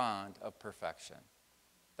is the bond of perfection.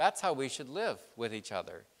 That's how we should live with each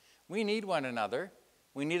other. We need one another.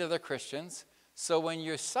 We need other Christians. So when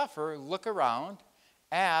you suffer, look around,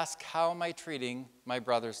 ask, how am I treating my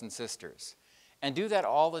brothers and sisters? And do that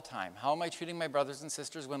all the time. How am I treating my brothers and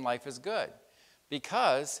sisters when life is good?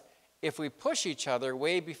 Because if we push each other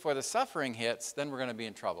way before the suffering hits, then we're going to be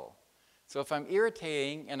in trouble. So if I'm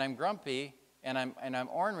irritating and I'm grumpy and I'm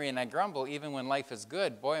ornery and I grumble even when life is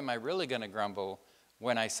good, boy, am I really going to grumble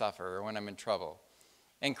when I suffer or when I'm in trouble.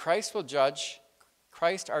 And Christ,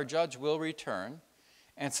 our judge, will return.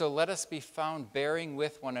 And so let us be found bearing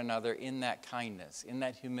with one another in that kindness, in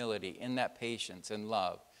that humility, in that patience and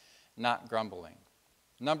love, not grumbling.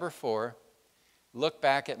 Number 4, look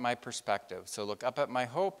back at my perspective. So look up at my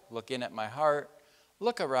hope, look in at my heart,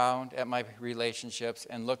 look around at my relationships,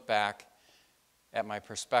 and look back at my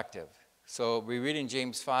perspective. So we read in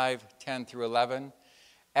James 5:10 through 11,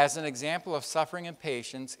 as an example of suffering and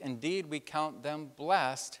patience, indeed we count them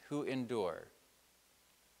blessed who endure.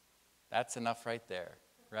 That's enough right there,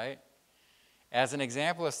 right? As an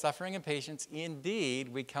example of suffering and patience, indeed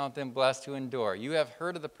we count them blessed who endure. You have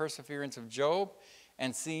heard of the perseverance of Job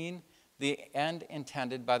and seen the end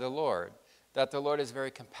intended by the Lord, that the Lord is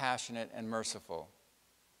very compassionate and merciful.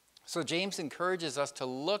 So James encourages us to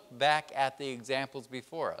look back at the examples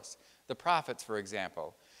before us, the prophets, for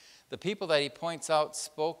example. The people that he points out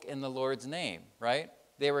spoke in the Lord's name, right?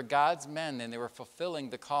 They were God's men, and they were fulfilling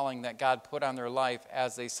the calling that God put on their life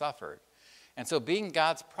as they suffered. And so being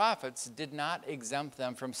God's prophets did not exempt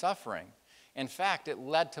them from suffering. In fact, it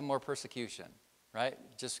led to more persecution, right?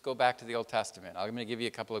 Just go back to the Old Testament. I'm going to give you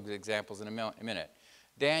a couple of examples in a minute.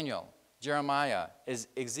 Daniel, Jeremiah,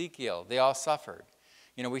 Ezekiel, they all suffered.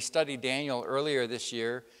 You know, we studied Daniel earlier this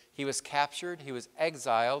year. He was captured, he was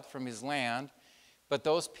exiled from his land, but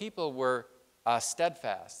those people were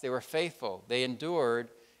steadfast. They were faithful. They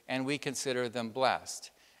endured, and we consider them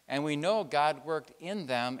blessed. And we know God worked in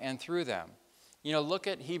them and through them. You know, look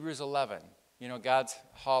at Hebrews 11, you know, God's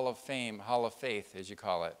hall of fame, hall of faith, as you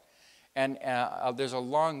call it. And there's a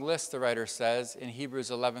long list, the writer says, in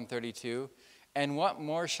Hebrews 11:32. And what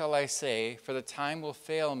more shall I say, for the time will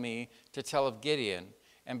fail me to tell of Gideon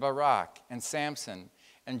and Barak and Samson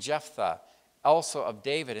and Jephthah, also of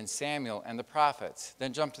David and Samuel and the prophets.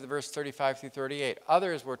 Then jump to the verse 35 through 38.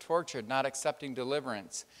 Others were tortured, not accepting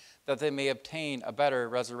deliverance, that they may obtain a better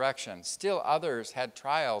resurrection. Still others had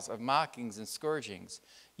trials of mockings and scourgings,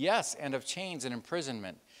 yes, and of chains and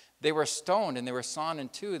imprisonment. They were stoned and they were sawn in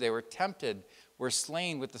two. They were tempted, were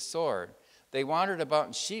slain with the sword. They wandered about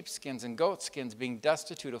in sheepskins and goatskins, being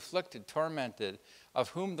destitute, afflicted, tormented, of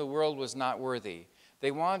whom the world was not worthy.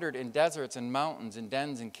 They wandered in deserts and mountains, in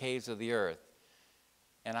dens and caves of the earth.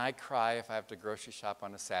 And I cry if I have to grocery shop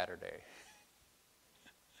on a Saturday.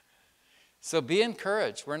 So be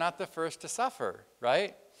encouraged. We're not the first to suffer,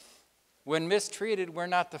 right? When mistreated, we're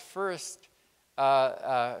not the first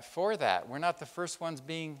for that. We're not the first ones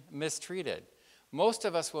being mistreated. Most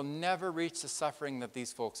of us will never reach the suffering that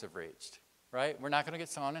these folks have reached, right? We're not going to get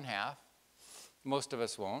sawn in half. Most of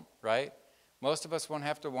us won't, right? Most of us won't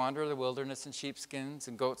have to wander the wilderness in sheepskins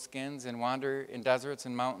and goatskins and wander in deserts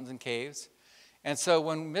and mountains and caves. And so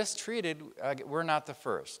when mistreated, we're not the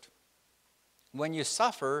first. When you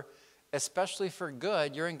suffer, especially for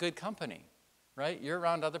good, you're in good company, right? You're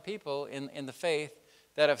around other people in the faith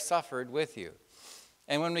that have suffered with you.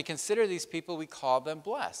 And when we consider these people, we call them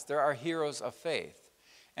blessed. They're our heroes of faith.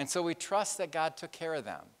 And so we trust that God took care of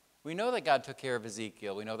them. We know that God took care of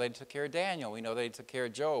Ezekiel. We know that he took care of Daniel. We know that he took care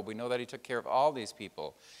of Job. We know that he took care of all these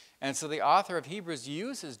people. And so the author of Hebrews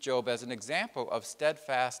uses Job as an example of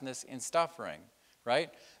steadfastness in suffering,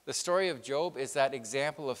 right? The story of Job is that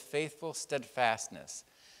example of faithful steadfastness,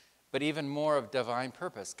 but even more of divine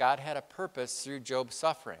purpose. God had a purpose through Job's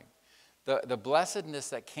suffering. The blessedness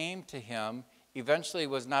that came to him eventually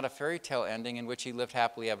was not a fairy tale ending in which he lived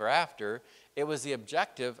happily ever after. It was the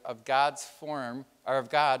objective of God from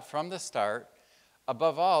the start.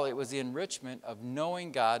 Above all, it was the enrichment of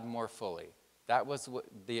knowing God more fully. That was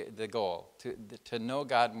the goal, to know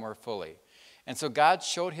God more fully. And so God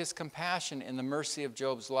showed his compassion in the mercy of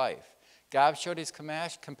Job's life. God showed his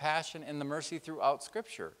compassion in the mercy throughout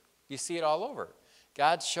Scripture. You see it all over.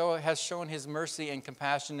 God has shown his mercy and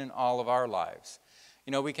compassion in all of our lives.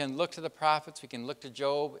 You know, we can look to the prophets, we can look to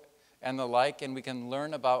Job and the like, and we can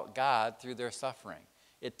learn about God through their suffering.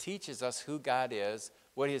 It teaches us who God is,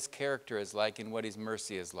 what his character is like, and what his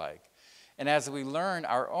mercy is like. And as we learn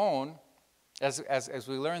our own, as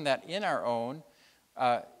we learn that in our own,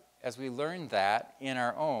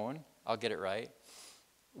 I'll get it right,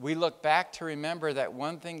 we look back to remember that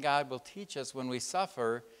one thing God will teach us when we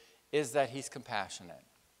suffer is that he's compassionate.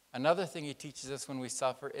 Another thing he teaches us when we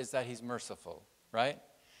suffer is that he's merciful, right?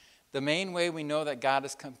 The main way we know that God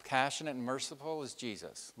is compassionate and merciful is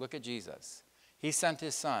Jesus. Look at Jesus. He sent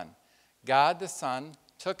his son. God the Son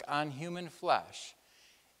took on human flesh,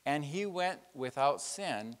 and he went without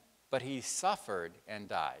sin, but he suffered and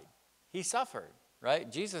died. He suffered, right?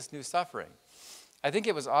 Jesus knew suffering. I think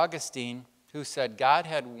it was Augustine who said, God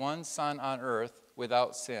had one son on earth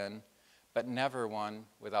without sin, but never one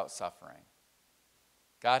without suffering.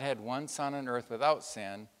 God had one son on earth without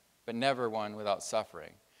sin, but never one without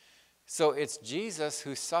suffering. So it's Jesus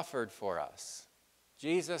who suffered for us.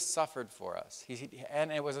 Jesus suffered for us.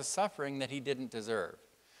 And it was a suffering that he didn't deserve.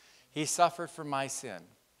 He suffered for my sin.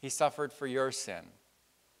 He suffered for your sin.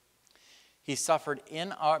 He suffered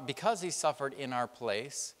because he suffered in our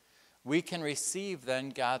place, we can receive then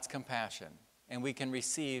God's compassion, and we can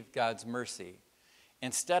receive God's mercy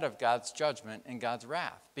instead of God's judgment and God's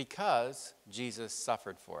wrath, because Jesus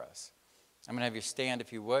suffered for us. I'm going to have you stand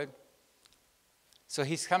if you would. So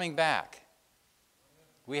he's coming back.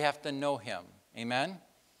 We have to know him. Amen?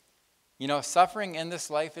 You know, suffering in this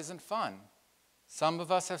life isn't fun. Some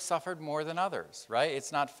of us have suffered more than others, right?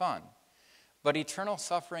 It's not fun. But eternal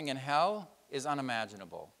suffering in hell is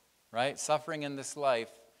unimaginable, right? Suffering in this life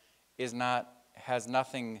has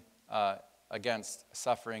nothing against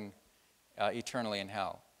suffering eternally in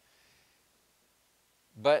hell.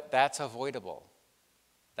 But that's avoidable.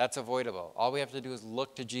 That's avoidable. All we have to do is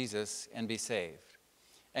look to Jesus and be saved.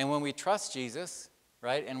 And when we trust Jesus,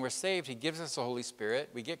 right, and we're saved, he gives us the Holy Spirit.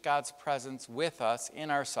 We get God's presence with us in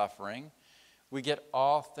our suffering. We get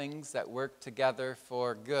all things that work together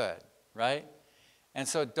for good, right? And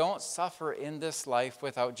so don't suffer in this life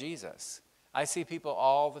without Jesus. I see people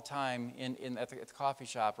all the time at the coffee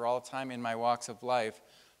shop or all the time in my walks of life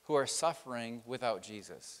who are suffering without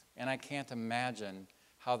Jesus. And I can't imagine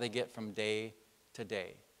how they get from day to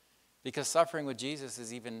day. Because suffering with Jesus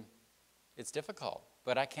it's difficult.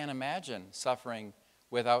 But I can't imagine suffering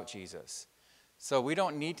without Jesus. So we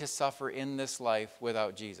don't need to suffer in this life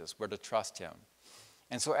without Jesus. We're to trust him.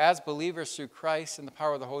 And so as believers through Christ and the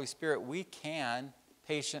power of the Holy Spirit, we can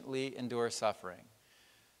patiently endure suffering.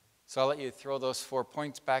 So I'll let you throw those 4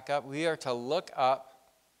 points back up. We are to look up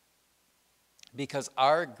because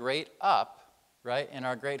our great up, right, and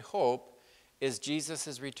our great hope is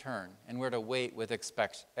Jesus' return. And we're to wait with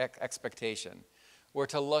expectation. We're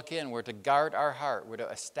to look in. We're to guard our heart. We're to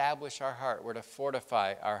establish our heart. We're to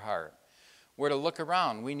fortify our heart. We're to look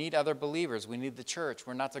around. We need other believers. We need the church.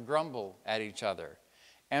 We're not to grumble at each other.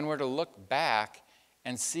 And we're to look back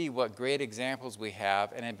and see what great examples we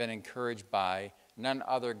have and have been encouraged by none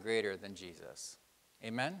other greater than Jesus.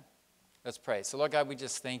 Amen? Let's pray. So, Lord God, we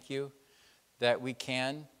just thank you that we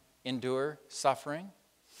can endure suffering.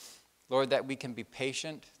 Lord, that we can be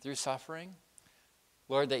patient through suffering.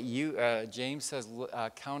 Lord, that you, James says,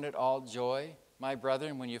 count it all joy, my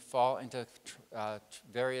brethren, when you fall into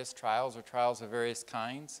various trials or trials of various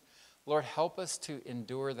kinds. Lord, help us to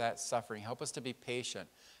endure that suffering. Help us to be patient.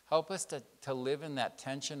 Help us to live in that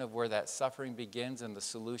tension of where that suffering begins and the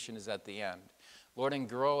solution is at the end. Lord, and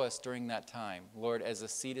grow us during that time. Lord, as a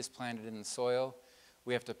seed is planted in the soil,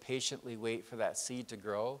 we have to patiently wait for that seed to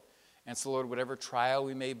grow. And so, Lord, whatever trial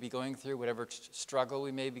we may be going through, whatever struggle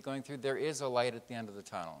we may be going through, there is a light at the end of the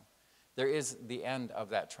tunnel. There is the end of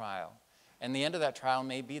that trial. And the end of that trial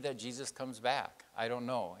may be that Jesus comes back. I don't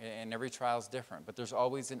know. And every trial is different. But there's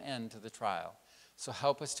always an end to the trial. So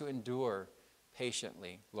help us to endure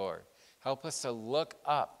patiently, Lord. Help us to look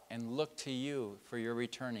up and look to you for your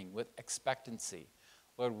returning with expectancy.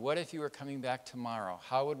 Lord, what if you were coming back tomorrow?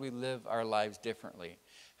 How would we live our lives differently?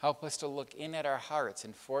 Help us to look in at our hearts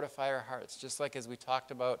and fortify our hearts, just like as we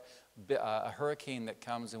talked about a hurricane that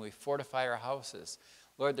comes and we fortify our houses.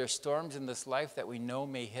 Lord, there's storms in this life that we know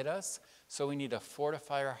may hit us, so we need to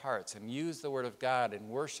fortify our hearts and use the word of God and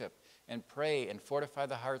worship and pray and fortify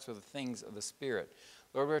the hearts with the things of the Spirit.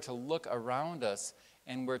 Lord, we're to look around us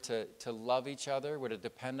and we're to love each other. We're to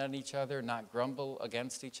depend on each other, not grumble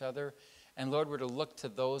against each other. And Lord, we're to look to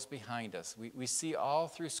those behind us. We see all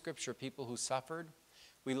through Scripture people who suffered.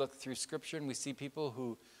 We look through Scripture and we see people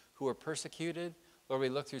who are persecuted. Lord, we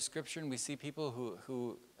look through Scripture and we see people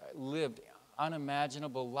who lived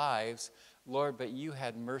unimaginable lives, Lord, but you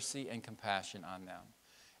had mercy and compassion on them.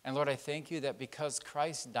 And Lord, I thank you that because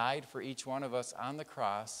Christ died for each one of us on the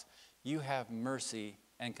cross, you have mercy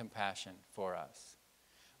and compassion for us.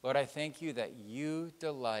 Lord, I thank you that you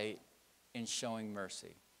delight in showing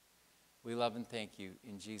mercy. We love and thank you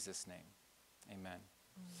in Jesus' name. Amen.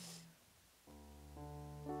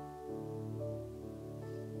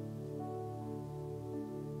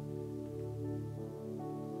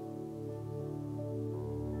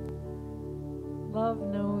 Love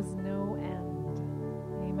knows no end.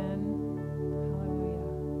 Amen. Hallelujah.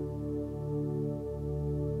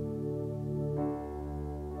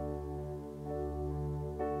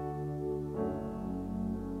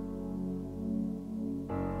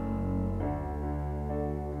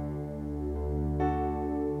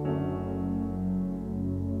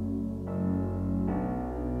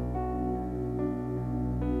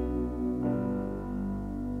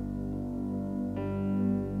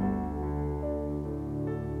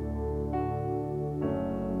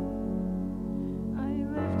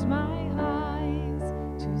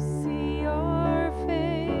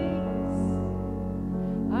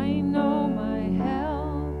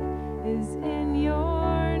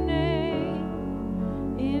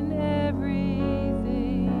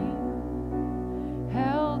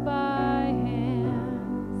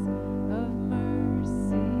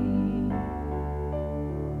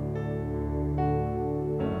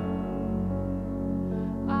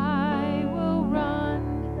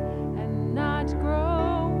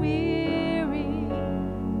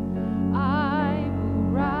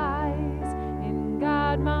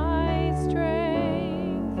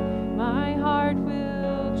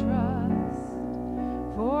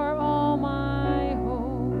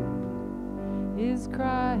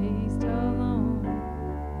 Christ alone.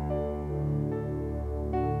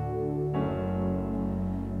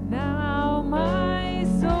 Now my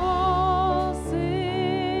soul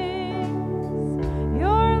sings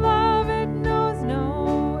your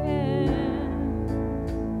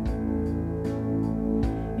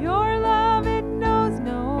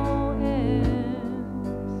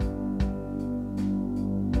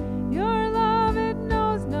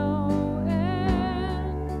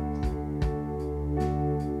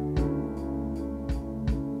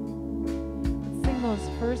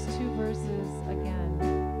two verses again.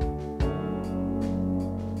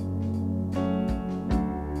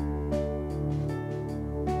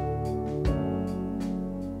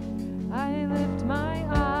 I lift my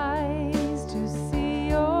eyes to see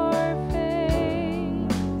your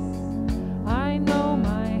face. I know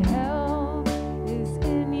my help is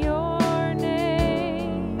in your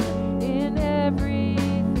name. In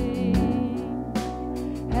everything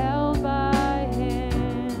held by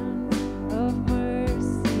hands of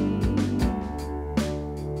mercy.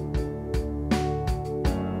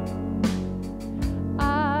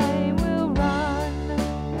 I will run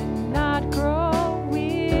and not grow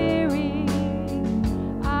weary.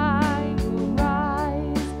 I will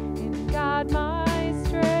rise in God my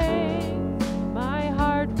strength. My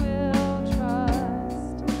heart will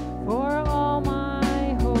trust, for all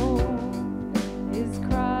my hope is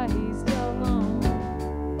Christ alone.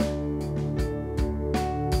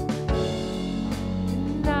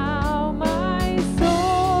 Now my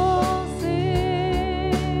soul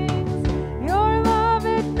sings, your love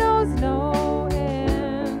it knows no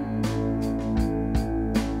end.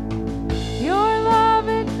 Your love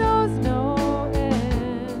it knows no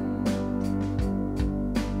end.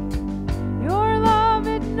 Your love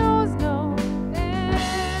it knows no end.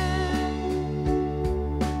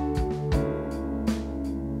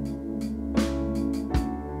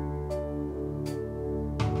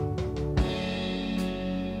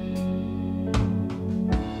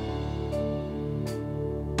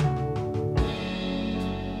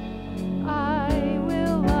 I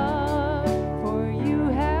will love, for you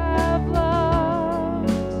have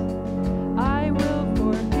loved. I will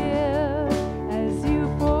forgive as you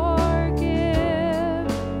forgive.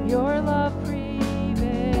 Your love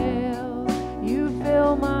prevails. You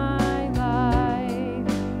fill my life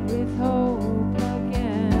with hope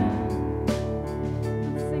again.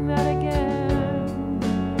 Let's sing that again.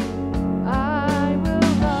 I will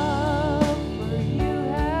love, for you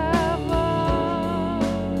have loved.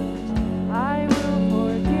 I will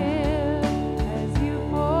forgive as you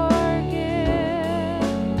forgive.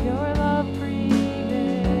 Your love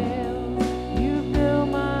prevails. You fill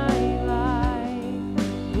my life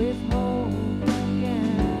with hope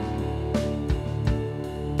again.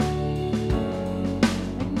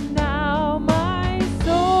 And now my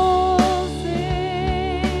soul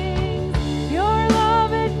sings, your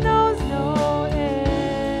love it knows no end.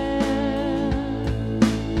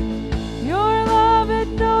 Your love it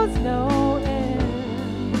knows no end.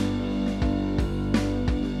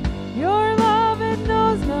 Your love it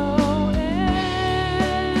knows no end.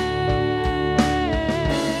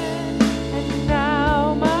 And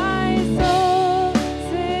now my soul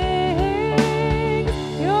sings,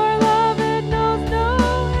 your love it knows no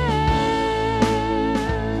end.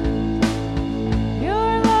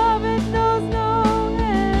 Your love it knows no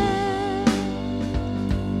end.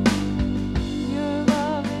 Your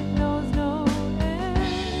love it knows no end.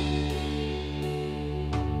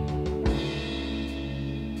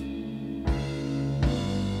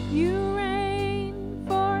 You reign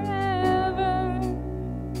forever.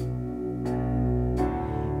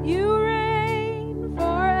 You reign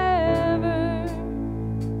forever.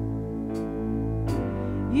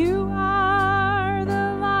 You are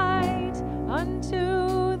the light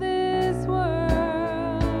unto this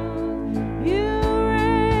world. You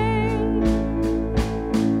reign.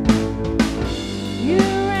 You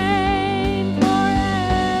reign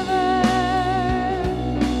forever.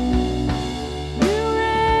 You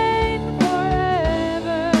reign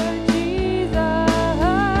forever, Jesus.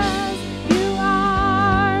 You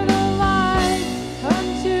are the light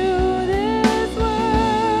unto this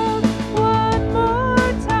world. One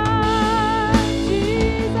more time,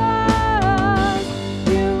 Jesus.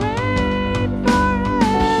 You reign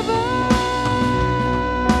forever.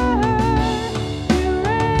 You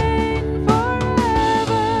reign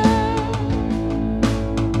forever.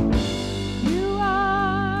 You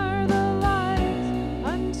are the light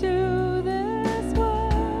unto this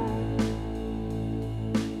world.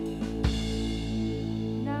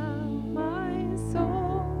 Now my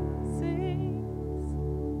soul sings,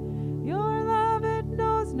 your love it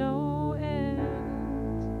knows no end.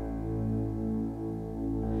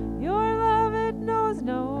 Your love it knows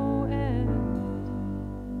no end.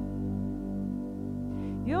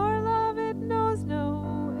 Your love it knows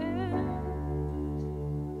no end.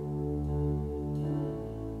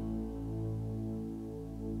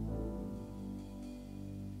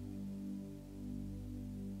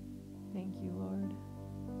 Thank you, Lord,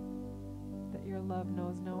 that your love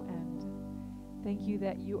knows no end. Thank you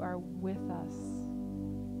that you are with us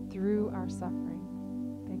through our suffering.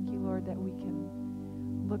 Thank you, Lord, that we can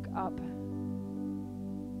look up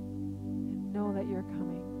know that you're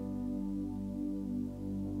coming.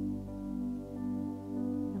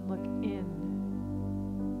 And look in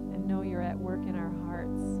and know you're at work in our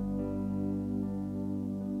hearts.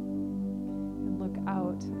 And look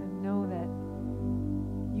out and know that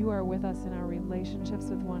you are with us in our relationships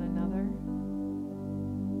with one another.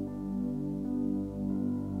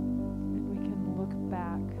 And we can look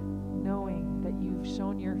back knowing that you've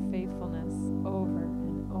shown your faithfulness over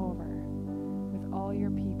and over with all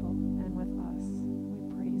your people and with us. We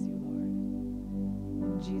praise you, Lord.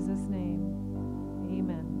 In Jesus' name.